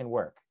 it can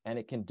work, and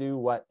it can do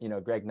what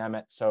Greg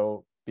Nemeth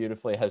so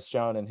beautifully has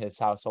shown in his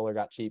How Solar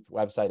Got Cheap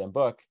website and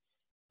book.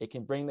 It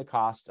can bring the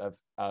cost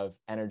of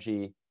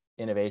energy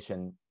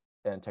innovation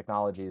and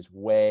technologies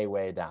way,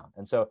 way down.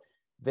 And so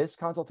this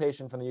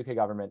consultation from the UK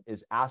government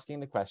is asking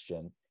the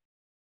question,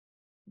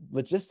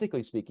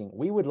 logistically speaking,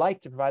 we would like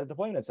to provide a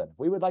deployment incentive.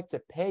 We would like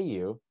to pay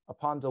you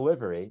upon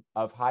delivery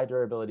of high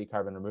durability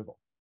carbon removal.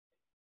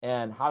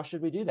 And how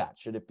should we do that?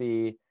 Should it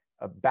be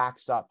a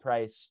backstop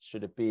price?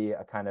 Should it be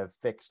a kind of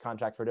fixed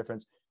contract for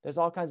difference? There's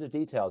all kinds of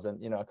details,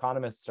 and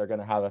economists are going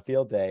to have a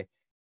field day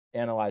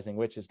analyzing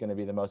which is going to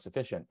be the most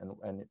efficient.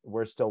 And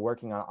we're still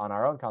working on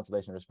our own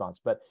consultation response,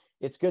 but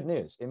it's good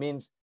news. It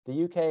means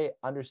the UK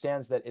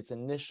understands that its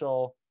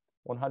initial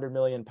 100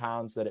 million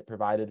pounds that it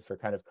provided for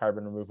kind of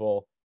carbon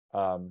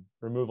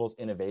removals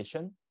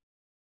innovation,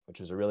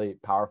 which is a really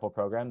powerful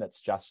program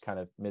that's just kind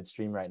of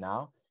midstream right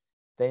now.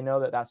 They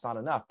know that that's not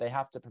enough. They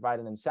have to provide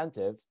an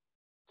incentive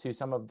to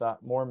some of the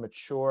more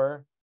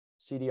mature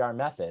CDR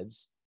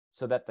methods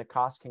so that the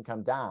cost can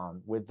come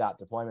down with that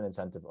deployment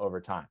incentive over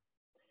time.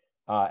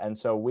 And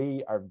so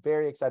we are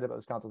very excited about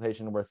this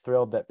consultation. We're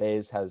thrilled that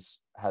BEIS has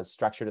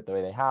structured it the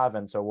way they have.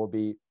 And so we'll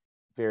be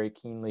very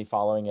keenly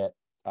following it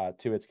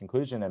to its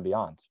conclusion and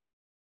beyond.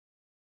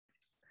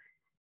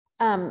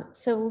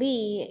 So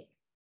Lee,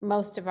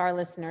 most of our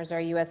listeners are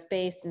US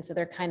based, and so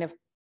they're kind of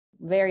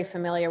very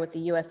familiar with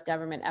the US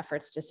government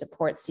efforts to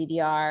support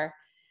CDR,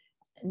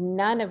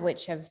 none of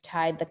which have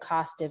tied the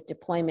cost of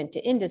deployment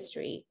to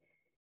industry.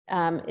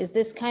 Is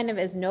this kind of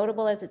as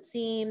notable as it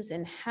seems?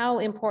 And how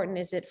important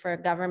is it for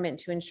a government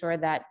to ensure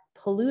that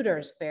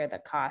polluters bear the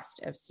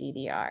cost of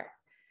CDR?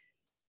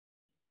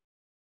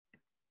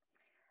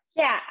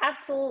 Yeah,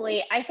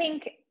 absolutely. I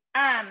think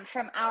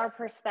from our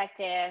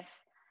perspective,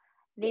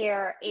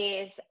 there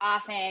is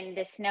often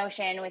this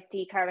notion with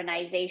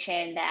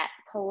decarbonization that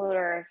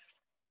polluters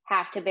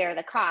have to bear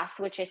the cost,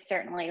 which is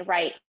certainly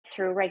right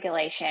through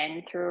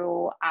regulation,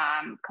 through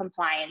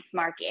compliance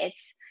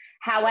markets.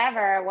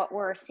 However, what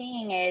we're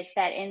seeing is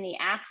that in the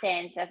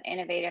absence of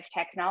innovative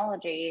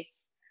technologies,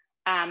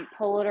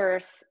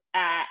 polluters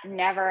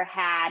never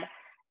had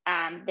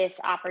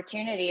this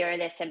opportunity or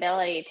this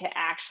ability to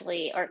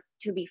actually, or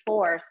to be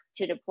forced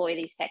to deploy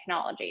these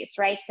technologies,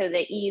 right? So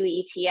the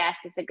EU ETS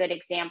is a good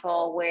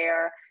example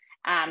where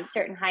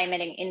certain high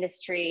emitting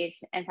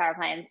industries and power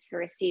plants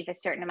receive a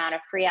certain amount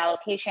of free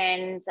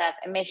allocations of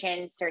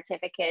emissions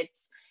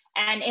certificates.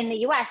 And in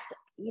the US,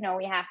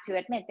 we have to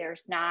admit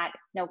there's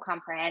no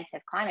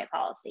comprehensive climate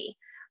policy,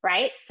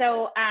 right?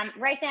 So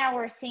right now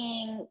we're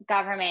seeing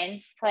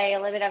governments play a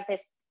little bit of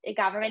this,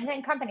 governments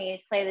and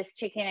companies play this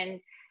chicken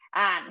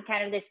and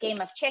kind of this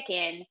game of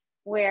chicken,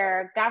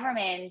 where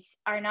governments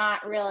are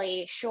not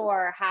really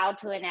sure how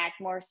to enact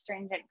more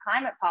stringent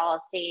climate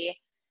policy.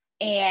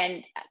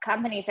 And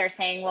companies are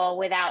saying, well,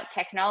 without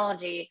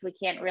technologies, we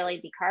can't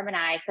really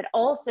decarbonize, but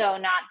also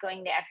not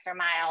going the extra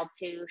mile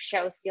to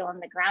show steel on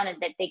the ground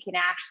and that they can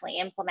actually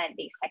implement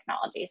these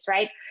technologies,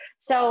 right?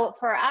 So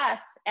for us,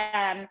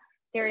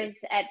 there is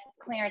at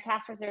Clean Air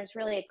Task Force, there's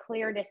really a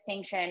clear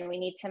distinction we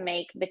need to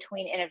make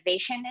between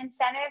innovation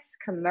incentives,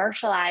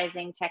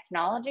 commercializing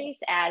technologies,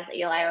 as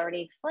Eli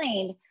already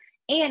explained,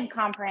 and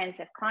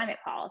comprehensive climate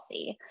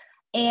policy.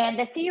 And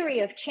the theory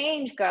of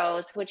change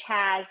goes, which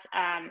has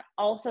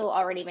also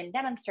already been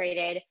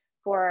demonstrated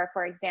for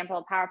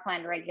example, power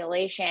plant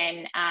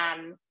regulation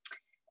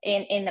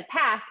in the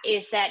past,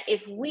 is that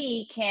if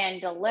we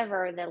can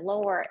deliver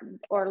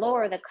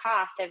lower the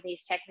cost of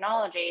these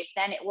technologies,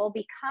 then it will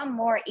become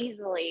more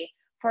easily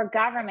for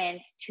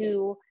governments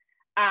to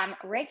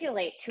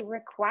regulate, to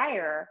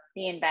require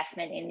the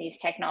investment in these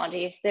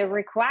technologies, to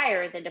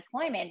require the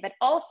deployment, but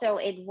also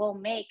it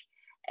will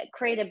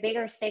create a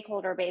bigger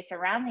stakeholder base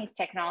around these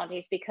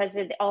technologies because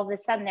all of a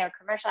sudden they're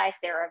commercialized,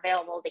 they're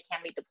available, they can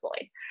be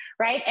deployed,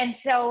 right? And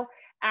so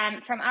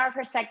from our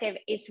perspective,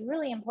 it's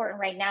really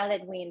important right now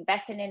that we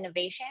invest in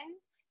innovation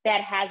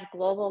that has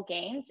global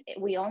gains.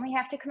 We only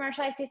have to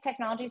commercialize these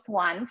technologies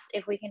once.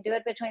 If we can do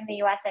it between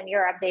the US and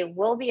Europe, they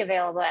will be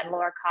available at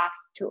lower cost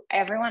to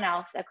everyone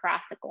else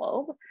across the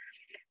globe.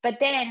 But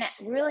then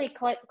really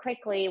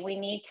quickly, we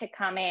need to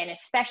come in,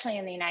 especially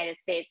in the United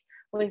States,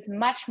 with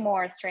much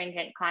more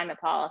stringent climate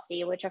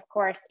policy, which of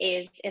course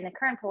is in the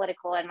current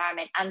political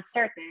environment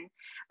uncertain.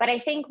 But I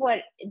think what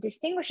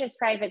distinguishes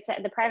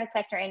the private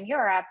sector in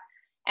Europe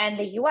and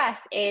the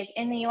US is,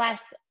 in the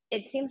US,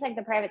 it seems like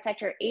the private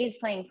sector is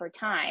playing for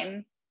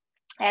time,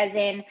 as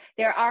in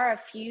there are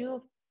a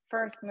few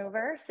first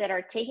movers that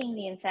are taking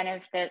the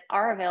incentives that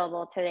are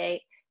available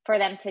today for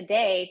them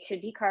today to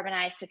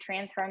decarbonize, to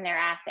transform their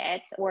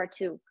assets, or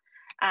to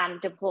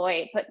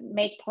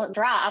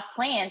draw up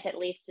plans at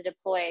least to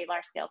deploy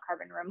large scale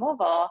carbon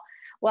removal,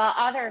 while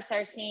others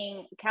are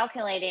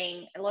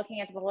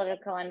looking at the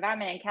political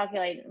environment and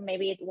calculate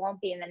maybe it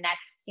won't be in the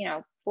next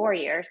 4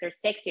 years or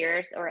 6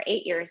 years or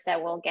 8 years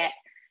that we'll get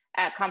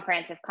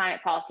comprehensive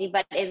climate policy,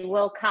 but it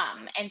will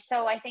come. And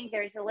so I think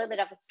there's a little bit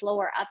of a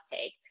slower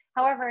uptake.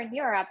 However, in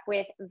Europe,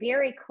 with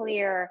very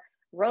clear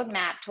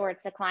roadmap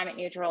towards the climate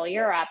neutral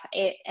Europe,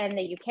 and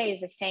the UK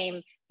is the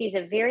same. He's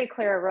a very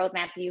clear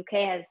roadmap. The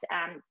UK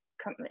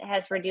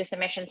has reduced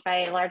emissions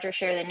by a larger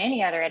share than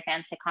any other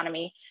advanced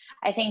economy.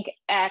 I think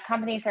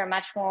companies are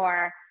much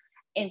more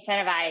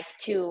incentivized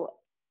to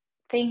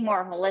think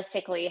more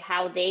holistically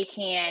how they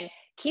can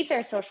keep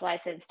their social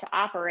license to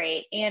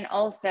operate and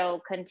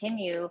also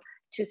continue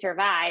to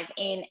survive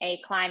in a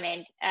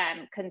climate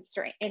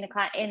constraint, in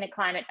a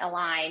climate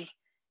aligned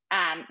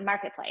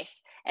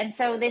marketplace. And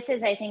so this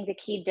is, I think, the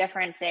key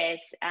differences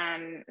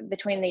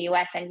between the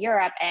US and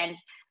Europe. And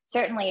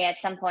certainly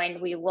at some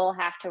point we will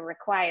have to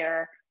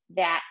require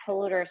that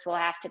polluters will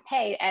have to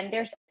pay. And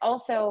there's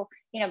also,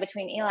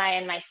 between Eli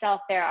and myself,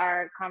 there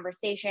are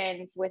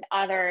conversations with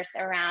others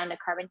around the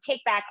carbon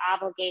take back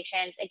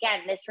obligations. Again,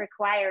 this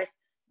requires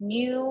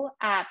new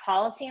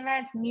policy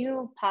environments,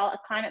 new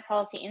climate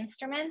policy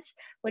instruments,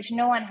 which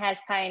no one has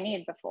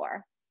pioneered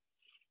before.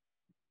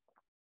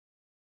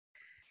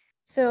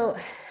 So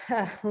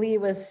Lee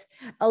was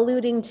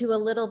alluding to a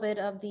little bit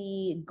of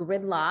the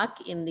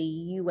gridlock in the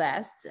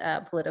US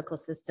political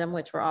system,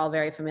 which we're all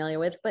very familiar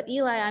with. But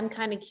Eli, I'm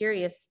kind of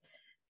curious.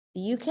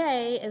 The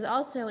UK is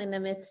also in the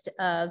midst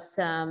of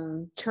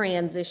some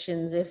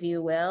transitions, if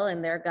you will,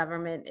 and their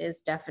government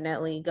is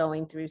definitely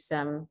going through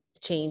some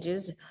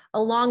changes,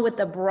 along with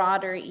the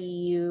broader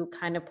EU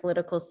kind of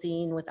political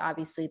scene with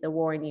obviously the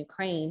war in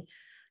Ukraine.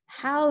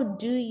 How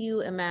do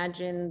you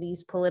imagine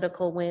these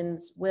political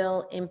winds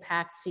will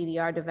impact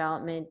CDR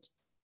development,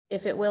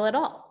 if it will at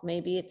all?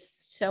 Maybe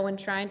it's so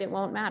enshrined it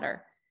won't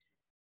matter.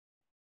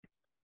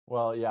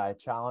 Well, yeah, I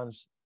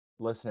challenge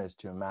listeners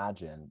to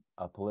imagine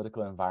a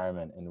political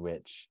environment in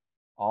which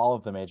all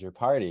of the major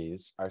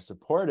parties are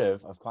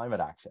supportive of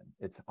climate action.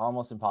 It's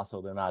almost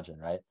impossible to imagine,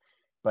 right?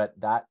 But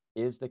that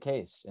is the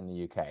case in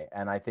the UK.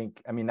 And I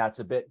think, that's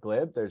a bit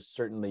glib. There's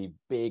certainly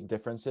big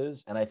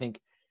differences. And I think,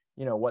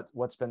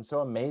 what's been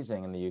so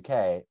amazing in the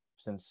UK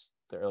since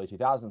the early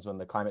 2000s, when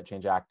the Climate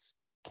Change Act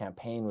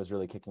campaign was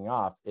really kicking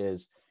off,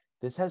 is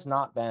this has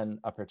not been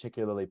a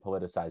particularly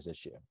politicized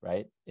issue,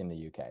 right, in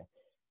the UK.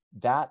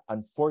 That,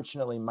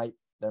 unfortunately,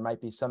 there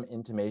might be some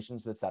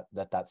intimations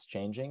that's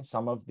changing.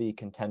 Some of the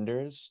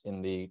contenders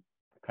in the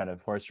kind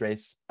of horse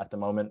race at the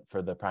moment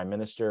for the prime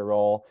minister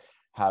role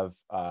have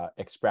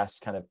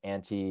expressed kind of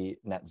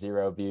anti-net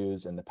zero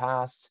views in the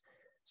past.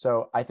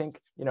 So I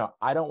think,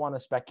 I don't want to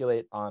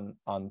speculate on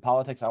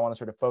politics. I want to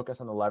sort of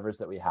focus on the levers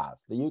that we have.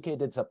 The UK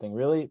did something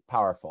really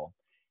powerful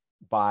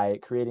by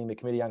creating the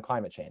Committee on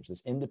Climate Change,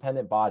 this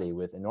independent body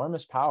with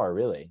enormous power,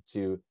 really,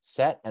 to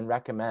set and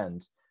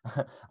recommend.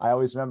 I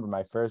always remember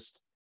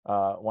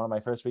one of my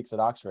first weeks at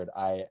Oxford,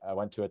 I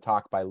went to a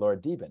talk by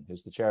Lord Deben,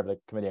 who's the chair of the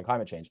Committee on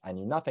Climate Change. I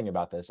knew nothing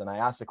about this. And I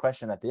asked a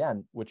question at the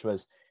end, which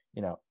was,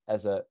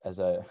 as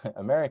a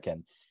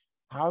American,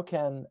 how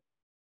can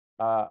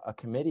a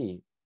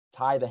committee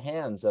tie the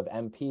hands of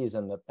MPs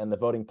and the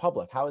voting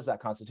public? How is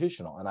that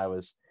constitutional? And I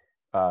was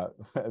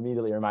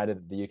immediately reminded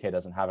that the UK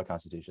doesn't have a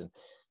constitution.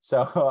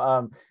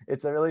 So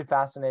it's a really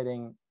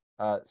fascinating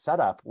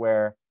setup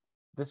where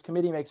this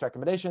committee makes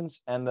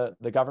recommendations and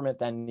the government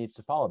then needs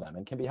to follow them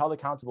and can be held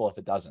accountable if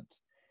it doesn't.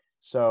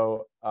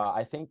 So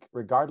I think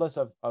regardless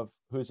of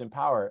who's in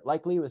power,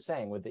 like Lee was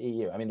saying with the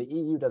EU, the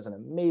EU does an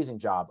amazing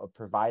job of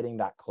providing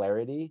that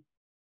clarity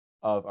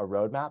of a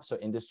roadmap so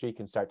industry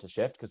can start to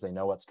shift because they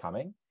know what's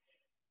coming.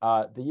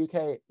 The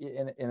UK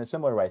in a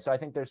similar way. So I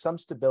think there's some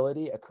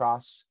stability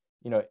across,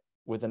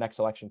 with the next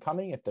election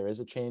coming, if there is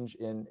a change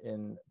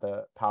in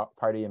the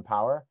party in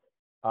power,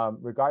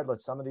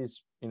 regardless, some of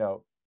these,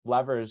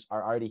 levers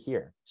are already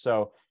here.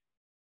 So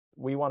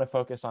we want to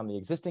focus on the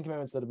existing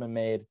commitments that have been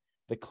made,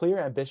 the clear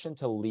ambition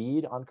to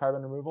lead on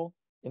carbon removal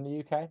in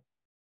the UK,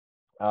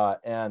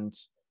 and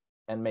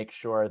make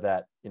sure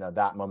that,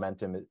 that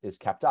momentum is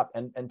kept up.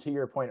 And to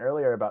your point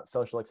earlier about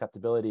social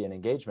acceptability and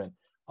engagement,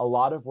 a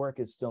lot of work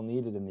is still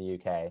needed in the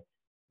UK,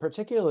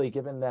 particularly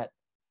given that,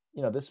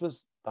 this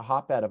was the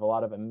hotbed of a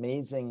lot of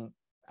amazing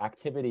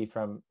activity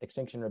from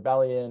Extinction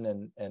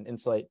Rebellion and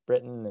Insulate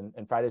Britain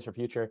and Fridays for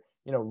Future,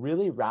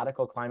 really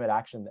radical climate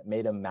action that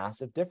made a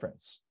massive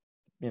difference.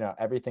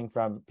 Everything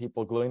from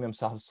people gluing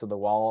themselves to the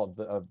wall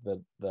of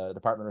the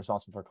department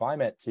responsible for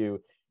climate to,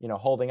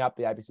 holding up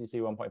the IPCC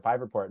 1.5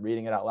 report,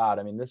 reading it out loud.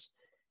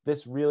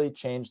 This really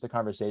changed the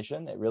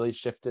conversation. It really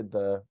shifted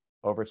the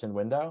Overton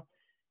window.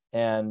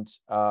 And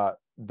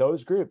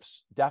those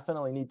groups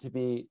definitely need to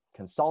be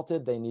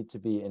consulted. They need to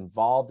be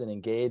involved and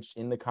engaged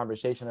in the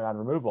conversation around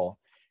removal.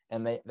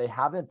 And they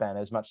haven't been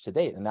as much to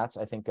date. And that's,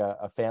 I think,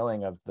 a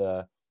failing of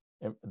the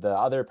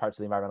other parts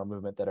of the environmental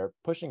movement that are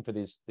pushing for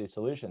these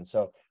solutions.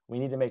 So we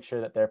need to make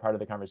sure that they're part of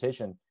the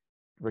conversation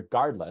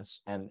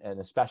regardless, and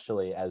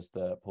especially as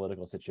the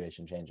political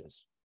situation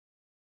changes.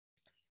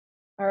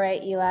 All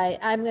right, Eli,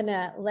 I'm going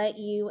to let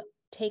you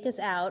take us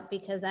out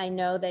because I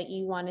know that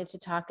you wanted to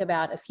talk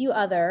about a few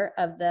other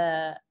of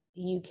the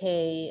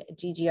UK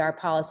GGR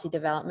policy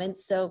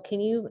developments. So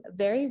can you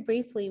very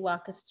briefly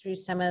walk us through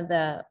some of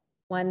the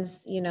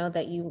ones,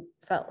 that you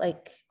felt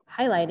like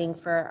highlighting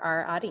for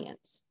our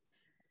audience?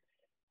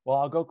 Well,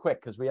 I'll go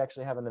quick because we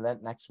actually have an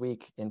event next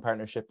week in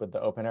partnership with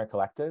the Open Air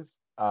Collective,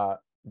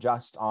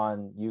 just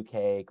on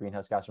UK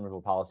greenhouse gas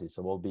removal policy.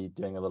 So we'll be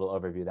doing a little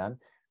overview then.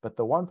 But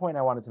the one point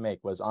I wanted to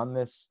make was on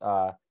this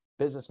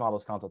business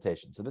models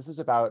consultation. So this is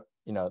about,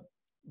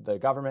 the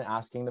government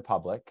asking the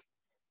public,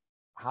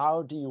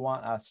 how do you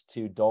want us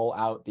to dole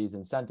out these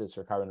incentives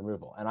for carbon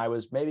removal? And I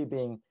was maybe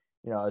being,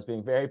 I was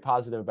being very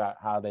positive about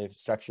how they've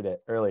structured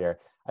it earlier.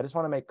 I just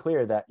want to make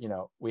clear that,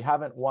 we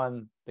haven't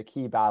won the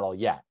key battle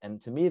yet.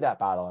 And to me, that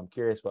battle, I'm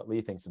curious what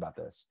Lee thinks about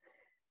this.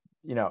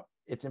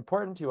 It's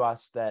important to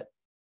us that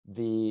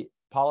the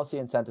policy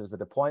incentives, the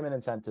deployment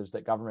incentives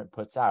that government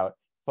puts out,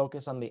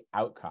 focus on the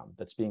outcome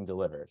that's being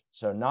delivered.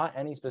 So not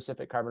any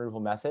specific carbon removal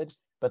method,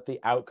 but the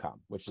outcome,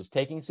 which is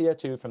taking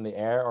CO2 from the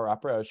air or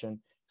upper ocean,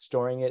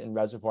 storing it in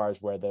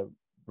reservoirs where the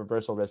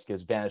reversal risk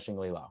is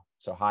vanishingly low.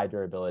 So high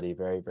durability,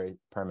 very, very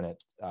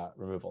permanent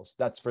removals.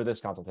 That's for this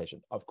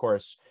consultation. Of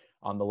course,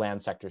 on the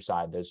land sector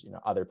side, there's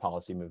other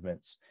policy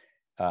movements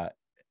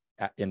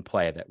in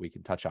play that we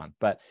can touch on.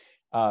 But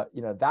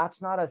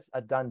that's not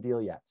a done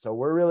deal yet. So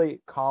we're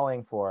really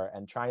calling for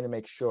and trying to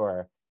make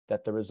sure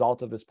that the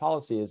result of this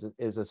policy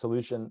is a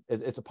solution,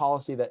 it's a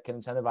policy that can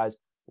incentivize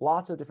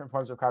lots of different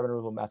forms of carbon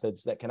removal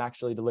methods that can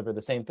actually deliver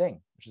the same thing,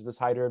 which is this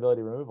high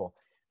durability removal.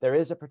 There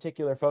is a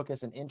particular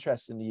focus and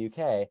interest in the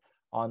UK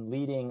on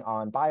leading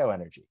on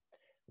bioenergy,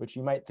 which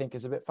you might think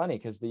is a bit funny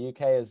because the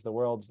UK is the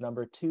world's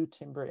 #2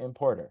 timber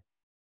importer.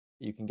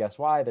 You can guess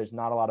why. There's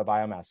not a lot of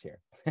biomass here.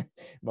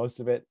 Most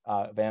of it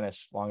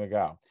vanished long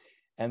ago.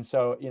 And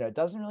so, it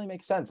doesn't really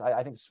make sense.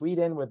 I think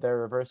Sweden, with their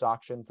reverse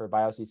auction for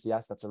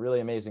bio-CCS, that's a really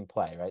amazing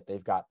play, right?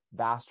 They've got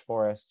vast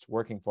forests,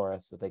 working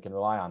forests that they can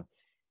rely on.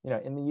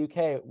 In the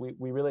UK,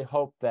 we really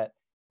hope that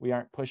we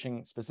aren't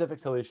pushing specific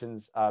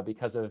solutions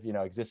because of,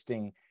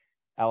 existing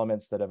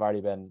elements that have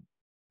already been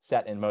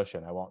set in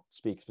motion. I won't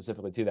speak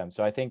specifically to them.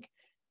 So I think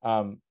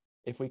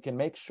if we can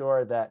make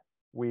sure that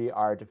we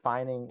are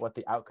defining what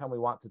the outcome we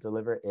want to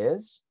deliver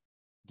is,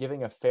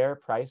 giving a fair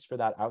price for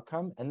that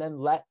outcome, and then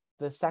let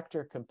the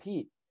sector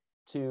compete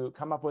to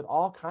come up with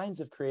all kinds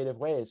of creative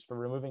ways for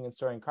removing and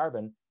storing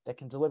carbon that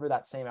can deliver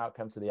that same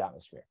outcome to the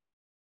atmosphere.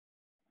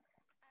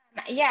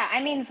 Yeah,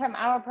 I mean, from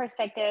our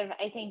perspective,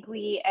 I think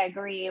we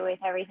agree with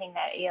everything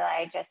that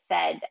Eli just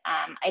said.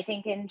 I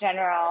think in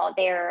general,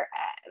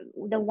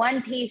 the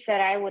one piece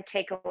that I would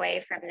take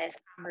away from this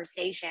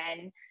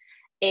conversation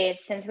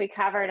is, since we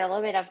covered a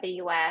little bit of the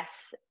US,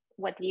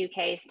 what the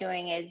UK is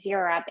doing is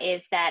Europe,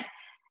 is that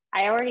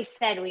I already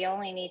said we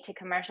only need to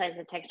commercialize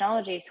the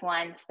technologies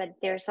once, but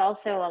there's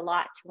also a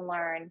lot to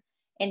learn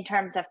in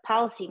terms of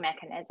policy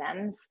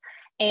mechanisms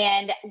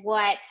and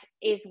what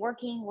is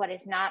working, what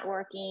is not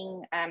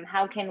working,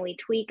 how can we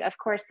tweak. Of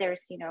course,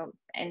 there's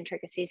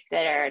intricacies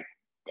that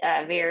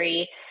are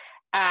very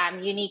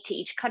unique to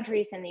each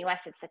country. In the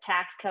US, it's the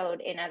tax code.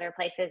 In other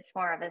places, it's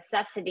more of a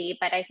subsidy.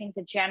 But I think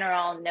the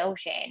general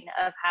notion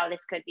of how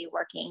this could be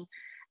working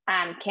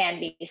can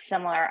be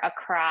similar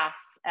across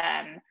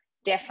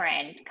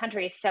different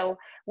countries. So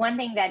one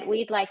thing that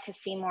we'd like to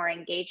see more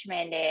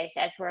engagement is,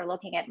 as we're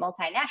looking at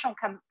multinational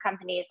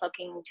companies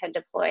looking to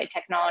deploy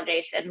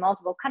technologies in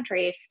multiple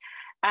countries,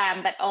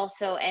 but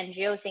also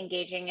NGOs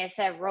engaging, is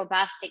a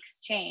robust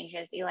exchange,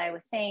 as Eli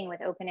was saying,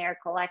 with Open Air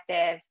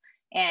Collective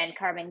and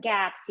Carbon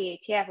Gap,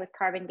 CATF with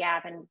Carbon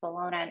Gap, and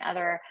Bologna and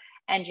other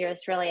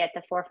NGOs really at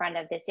the forefront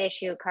of this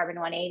issue. Carbon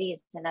 180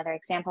 is another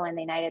example in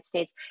the United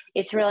States.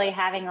 It's really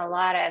having a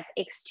lot of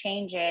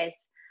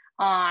exchanges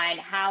on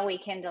how we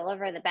can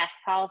deliver the best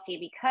policy,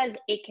 because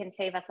it can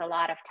save us a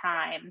lot of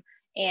time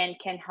and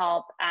can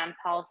help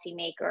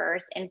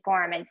policymakers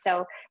inform. And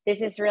so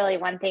this is really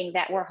one thing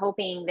that we're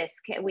hoping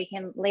we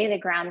can lay the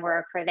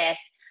groundwork for this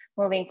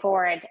moving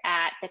forward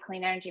at the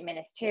Clean Energy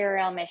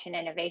Ministerial Mission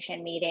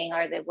Innovation Meeting,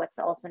 or what's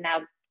also now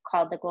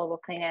called the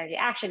Global Clean Energy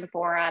Action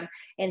Forum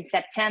in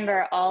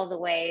September, all the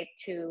way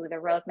to the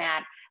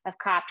roadmap of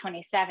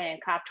COP27 and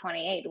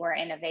COP28, where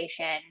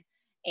innovation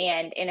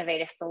and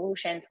innovative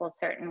solutions will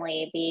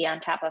certainly be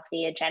on top of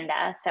the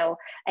agenda. So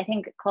I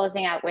think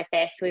closing out with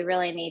this, we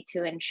really need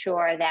to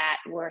ensure that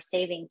we're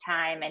saving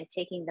time and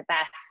taking the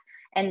best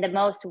and the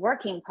most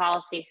working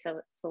policy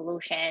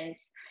solutions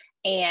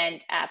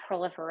and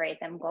proliferate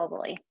them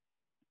globally.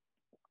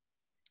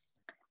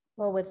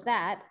 Well, with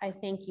that, I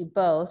thank you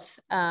both.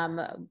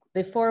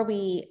 Before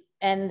we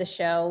end the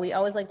show, we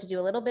always like to do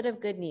a little bit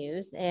of good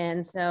news.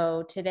 And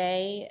so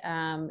today,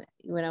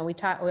 we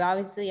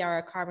obviously are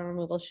a carbon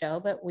removal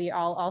show, but we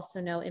all also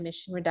know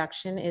emission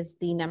reduction is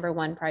the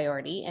 #1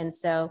 priority. And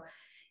so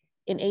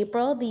in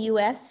April, the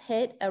US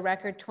hit a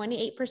record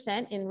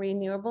 28% in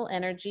renewable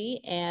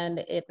energy,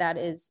 and that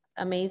is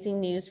amazing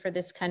news for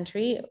this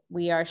country.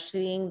 We are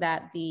seeing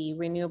that the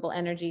renewable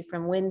energy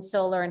from wind,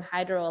 solar, and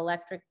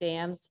hydroelectric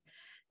dams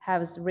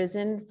has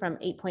risen from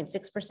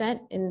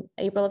 8.6% in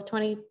April of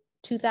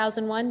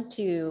 2001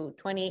 to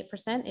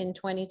 28% in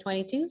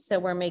 2022. So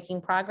we're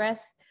making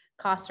progress.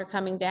 Costs are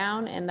coming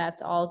down, and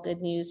that's all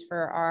good news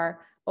for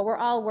what we're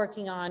all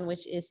working on,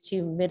 which is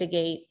to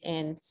mitigate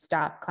and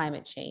stop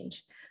climate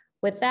change.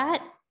 With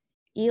that,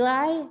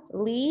 Eli,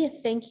 Lee,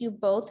 thank you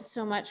both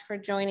so much for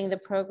joining the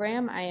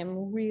program. I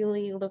am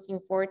really looking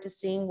forward to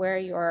seeing where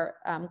your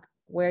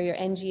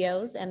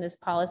NGOs and this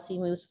policy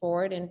moves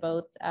forward in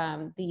both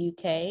the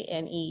UK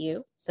and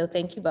EU. So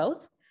thank you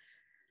both.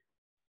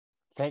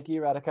 Thank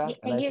you, Radhika.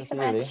 Thank you so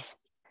much.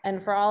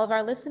 And for all of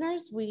our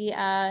listeners, we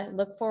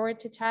look forward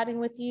to chatting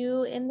with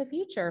you in the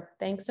future.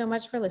 Thanks so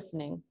much for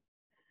listening.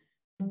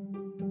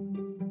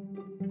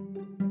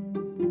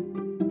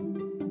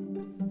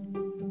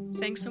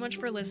 Thanks so much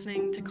for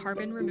listening to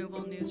Carbon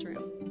Removal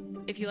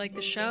Newsroom. If you like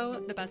the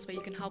show, the best way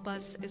you can help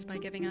us is by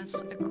giving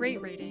us a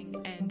great rating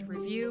and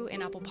review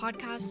in Apple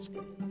Podcasts,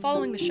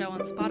 following the show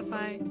on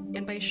Spotify,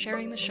 and by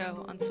sharing the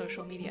show on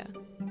social media.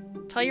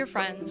 Tell your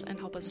friends and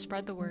help us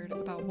spread the word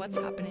about what's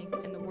happening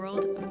in the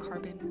world of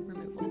carbon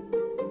removal.